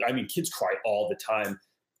class. I mean, kids cry all the time.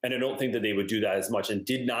 And I don't think that they would do that as much, and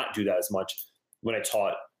did not do that as much when I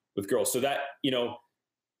taught with girls. So that,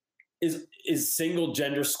 is single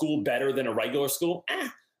gender school better than a regular school?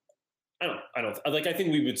 I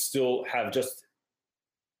think we would still have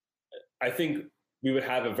I think we would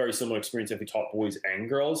have a very similar experience if we taught boys and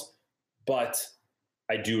girls, but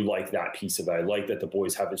I do like that piece of it. I like that the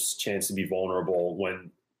boys have a chance to be vulnerable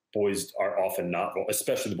when boys are often not,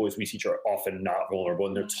 especially the boys we teach are often not vulnerable,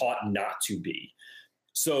 and they're taught not to be.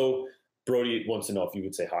 So Brody wants to know if you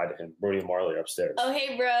would say hi to him. Brody and Marley are upstairs. Oh,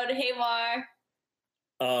 hey, Brody. Hey, Mar.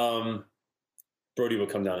 Brody will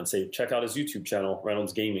come down and say, check out his YouTube channel,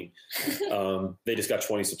 Reynolds Gaming. They just got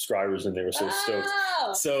 20 subscribers and they were so stoked.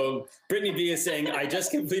 So Brittany B is saying, I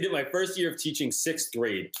just completed my first year of teaching 6th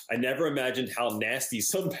grade. I never imagined how nasty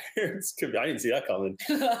some parents could be. I didn't see that coming.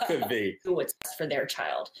 Could be. What's best for their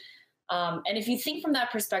child. And if you think from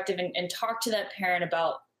that perspective and talk to that parent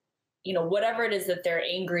about, whatever it is that they're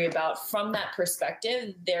angry about from that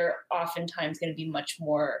perspective, they're oftentimes going to be much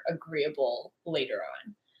more agreeable later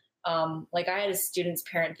on. Like I had a student's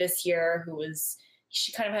parent this year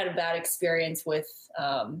she kind of had a bad experience with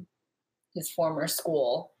his former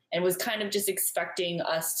school and was kind of just expecting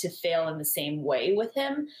us to fail in the same way with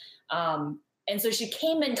him. And so she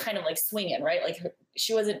came in kind of like swinging, right? Like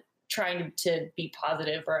she wasn't trying to be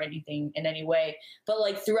positive or anything in any way, but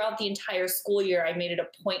like throughout the entire school year, I made it a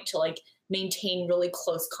point to like maintain really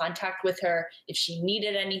close contact with her. If she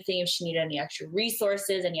needed anything, if she needed any extra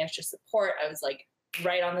resources, any extra support, I was like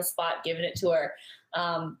right on the spot, giving it to her.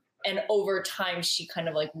 And over time, she kind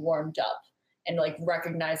of like warmed up and like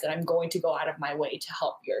recognized that I'm going to go out of my way to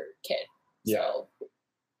help your kid. Yeah. So,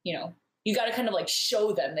 you got to kind of like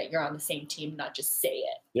show them that you're on the same team, not just say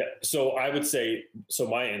it. Yeah. So I would say,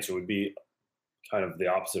 my answer would be kind of the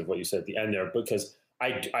opposite of what you said at the end there, because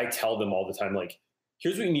I tell them all the time, like,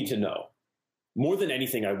 here's what you need to know. More than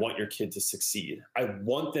anything, I want your kid to succeed. I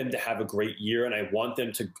want them to have a great year, and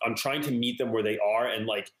I'm trying to meet them where they are and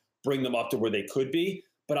like bring them up to where they could be,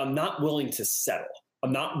 but I'm not willing to settle.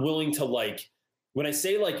 I'm not willing to when I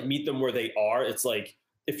say like meet them where they are, it's like,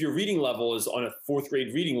 if your reading level is on a 4th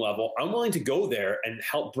grade reading level, I'm willing to go there and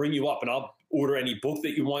help bring you up, and I'll order any book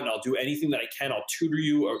that you want. And I'll do anything that I can. I'll tutor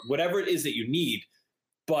you or whatever it is that you need,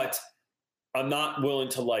 but I'm not willing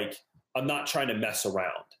to I'm not trying to mess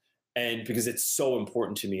around. And because it's so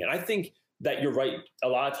important to me. And I think that you're right. A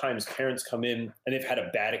lot of times parents come in and they've had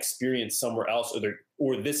a bad experience somewhere else,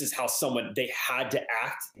 or this is how they had to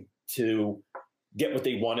act to get what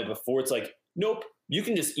they wanted before. It's like, nope, you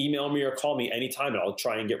can just email me or call me anytime and I'll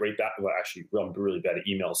try and get right back. Well, actually, I'm really bad at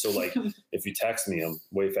email. So if you text me, I'm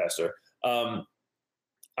way faster.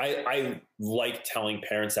 I like telling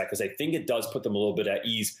parents that because I think it does put them a little bit at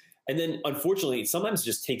ease. And then unfortunately, sometimes it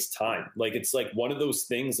just takes time. Like, it's like one of those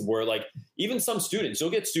things where even some students,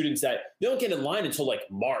 you'll get students that they don't get in line until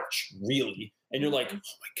March, really. And you're like, oh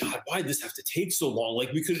my God, why did this have to take so long?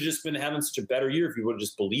 Like, we could have just been having such a better year if you would have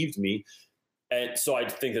just believed me. And so I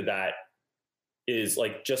think that is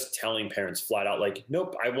just telling parents flat out,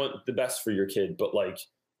 nope, I want the best for your kid, but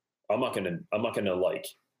I'm not gonna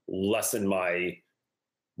lessen my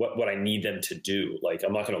what I need them to do.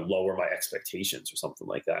 I'm not going to lower my expectations or something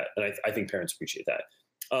like that. And I think parents appreciate that.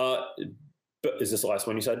 But is this the last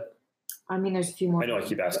one you said? I mean, there's a few more. I know I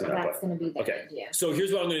keep asking that. That's going to be the okay. idea. So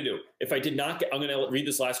here's what I'm going to do. If I did not get, I'm going to read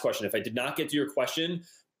this last question. If I did not get to your question,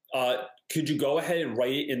 could you go ahead and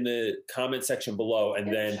write it in the comment section below,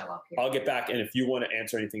 and then I'll get back. And if you want to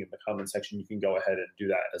answer anything in the comment section, you can go ahead and do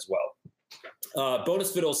that as well.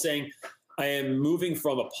 Bonus Fiddle saying, I am moving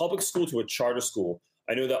from a public school to a charter school.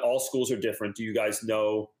 I know that all schools are different. Do you guys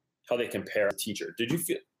know how they compare as a teacher? Did you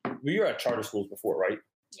feel, you were at charter schools before, right?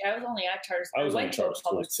 Yeah, I was only at charter school. I went to a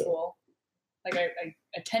public school. Like I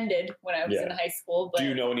attended when I was in high school. But do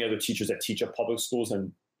you know any other teachers that teach at public schools,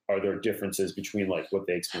 and are there differences between like what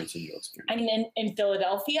they experience and your experience? I mean, in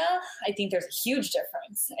Philadelphia, I think there's a huge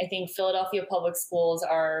difference. I think Philadelphia public schools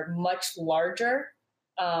are much larger.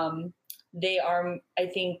 They are, I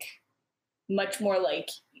think, much more like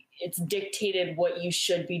it's dictated what you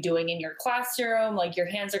should be doing in your classroom. Like your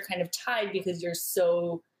hands are kind of tied because you're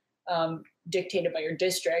so dictated by your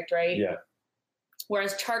district, right? Yeah.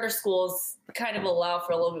 Whereas charter schools kind of allow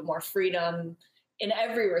for a little bit more freedom in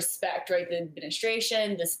every respect, right? The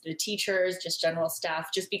administration, the teachers, just general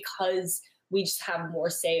staff, just because we just have more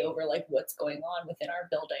say over like what's going on within our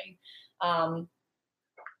building.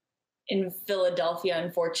 In Philadelphia,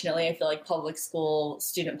 unfortunately, I feel like public school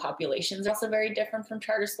student populations are also very different from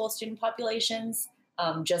charter school student populations.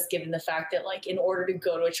 Just given the fact that like in order to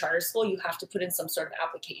go to a charter school, you have to put in some sort of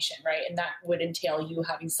application, right? And that would entail you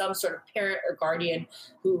having some sort of parent or guardian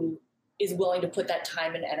who is willing to put that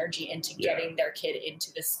time and energy into getting their kid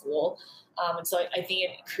into the school. And so I think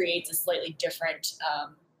it creates a slightly different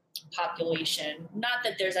population. Not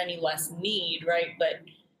that there's any less need, right? But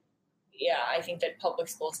yeah, I think that public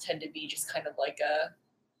schools tend to be just kind of like a,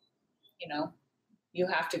 you know, you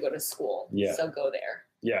have to go to school, so go there.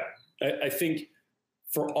 Yeah, I think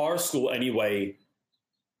for our school anyway,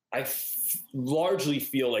 I largely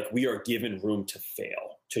feel like we are given room to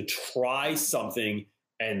fail, to try something,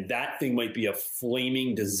 and that thing might be a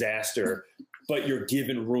flaming disaster, but you're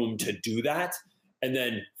given room to do that and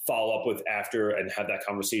then follow up with after and have that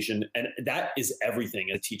conversation. And that is everything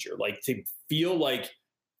as a teacher. Like to feel like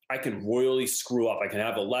I can royally screw up. I can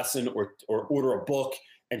have a lesson or order a book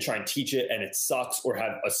and try and teach it and it sucks, or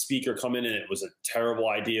have a speaker come in and it was a terrible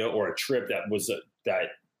idea, or a trip that was that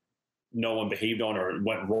no one behaved on or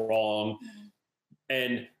went wrong.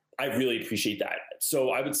 And I really appreciate that.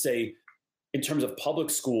 So I would say in terms of public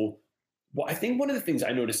school, well, I think one of the things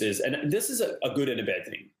I notice is, and this is a good and a bad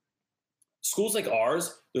thing, schools like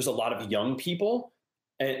ours, there's a lot of young people.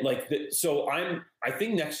 And like, I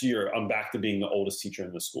think next year I'm back to being the oldest teacher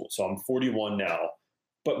in the school. So I'm 41 now,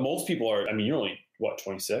 but most people are, I mean, you're only what,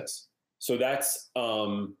 26? So that's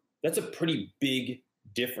a pretty big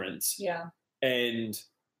difference. Yeah. And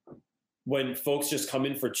when folks just come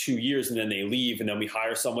in for 2 years and then they leave, and then we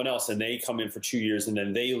hire someone else and they come in for 2 years and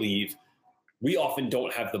then they leave, we often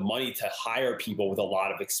don't have the money to hire people with a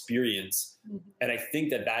lot of experience. Mm-hmm. And I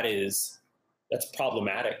think that's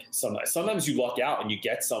problematic. Sometimes you luck out and you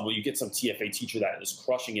get some TFA teacher that is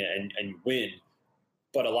crushing it and you win,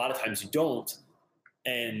 but a lot of times you don't.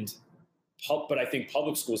 But I think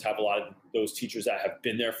public schools have a lot of those teachers that have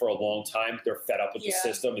been there for a long time. They're fed up with the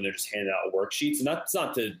system and they're just handing out worksheets. And that's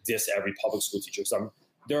not to diss every public school teacher, because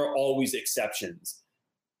there are always exceptions.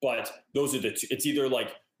 But those are it's either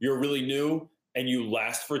like you're really new and you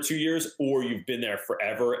last for 2 years, or you've been there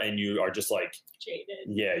forever and you are just like jaded.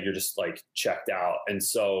 Yeah, you're just like checked out. And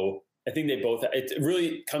so I think it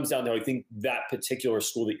really comes down to, I think that particular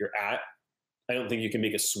school that you're at, I don't think you can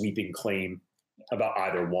make a sweeping claim about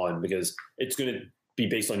either one, because it's going to be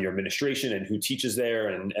based on your administration and who teaches there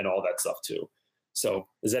and all that stuff too. So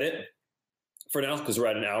is that it for now? Because we're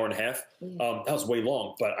at an hour and a half. That was way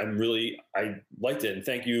long, but I liked it. And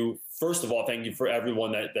thank you. First of all, thank you for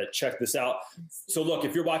everyone that checked this out. So look,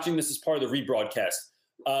 if you're watching this as part of the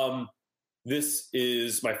rebroadcast, this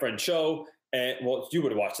is my friend Cho. And well, you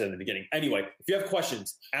would have watched it in the beginning. Anyway, if you have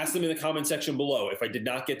questions, ask them in the comment section below if I did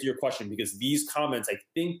not get to your question, because these comments, I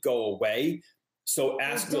think, go away. So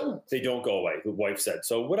ask them. They don't go away, the wife said.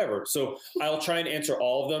 So whatever. So I'll try and answer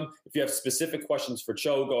all of them. If you have specific questions for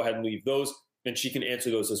Cho, go ahead and leave those, and she can answer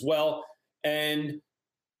those as well. And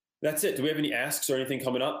that's it. Do we have any asks or anything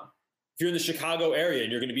coming up? If you're in the Chicago area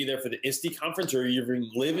and you're going to be there for the ISTE conference, or you even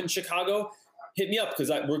live in Chicago, hit me up, because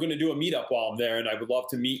we're going to do a meetup while I'm there, and I would love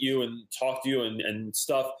to meet you and talk to you and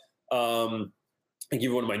stuff. I give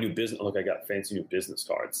you one of my new business. Look, I got fancy new business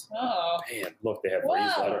cards. Oh, man, look, they have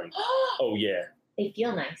raised lettering. Oh yeah, they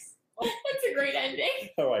feel nice. That's a great ending.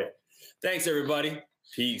 All right, thanks everybody.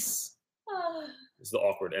 Peace. This is the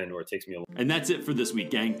awkward end where it takes me a little. And that's it for this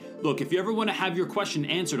week, gang. Look, if you ever want to have your question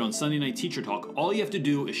answered on Sunday Night Teacher Talk, all you have to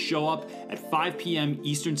do is show up at 5 p.m.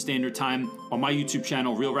 Eastern Standard Time on my YouTube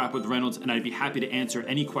channel, Real Rap with Reynolds, and I'd be happy to answer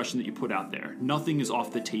any question that you put out there. Nothing is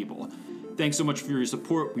off the table. Thanks so much for your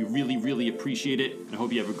support. We really, really appreciate it, and I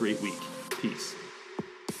hope you have a great week. Peace.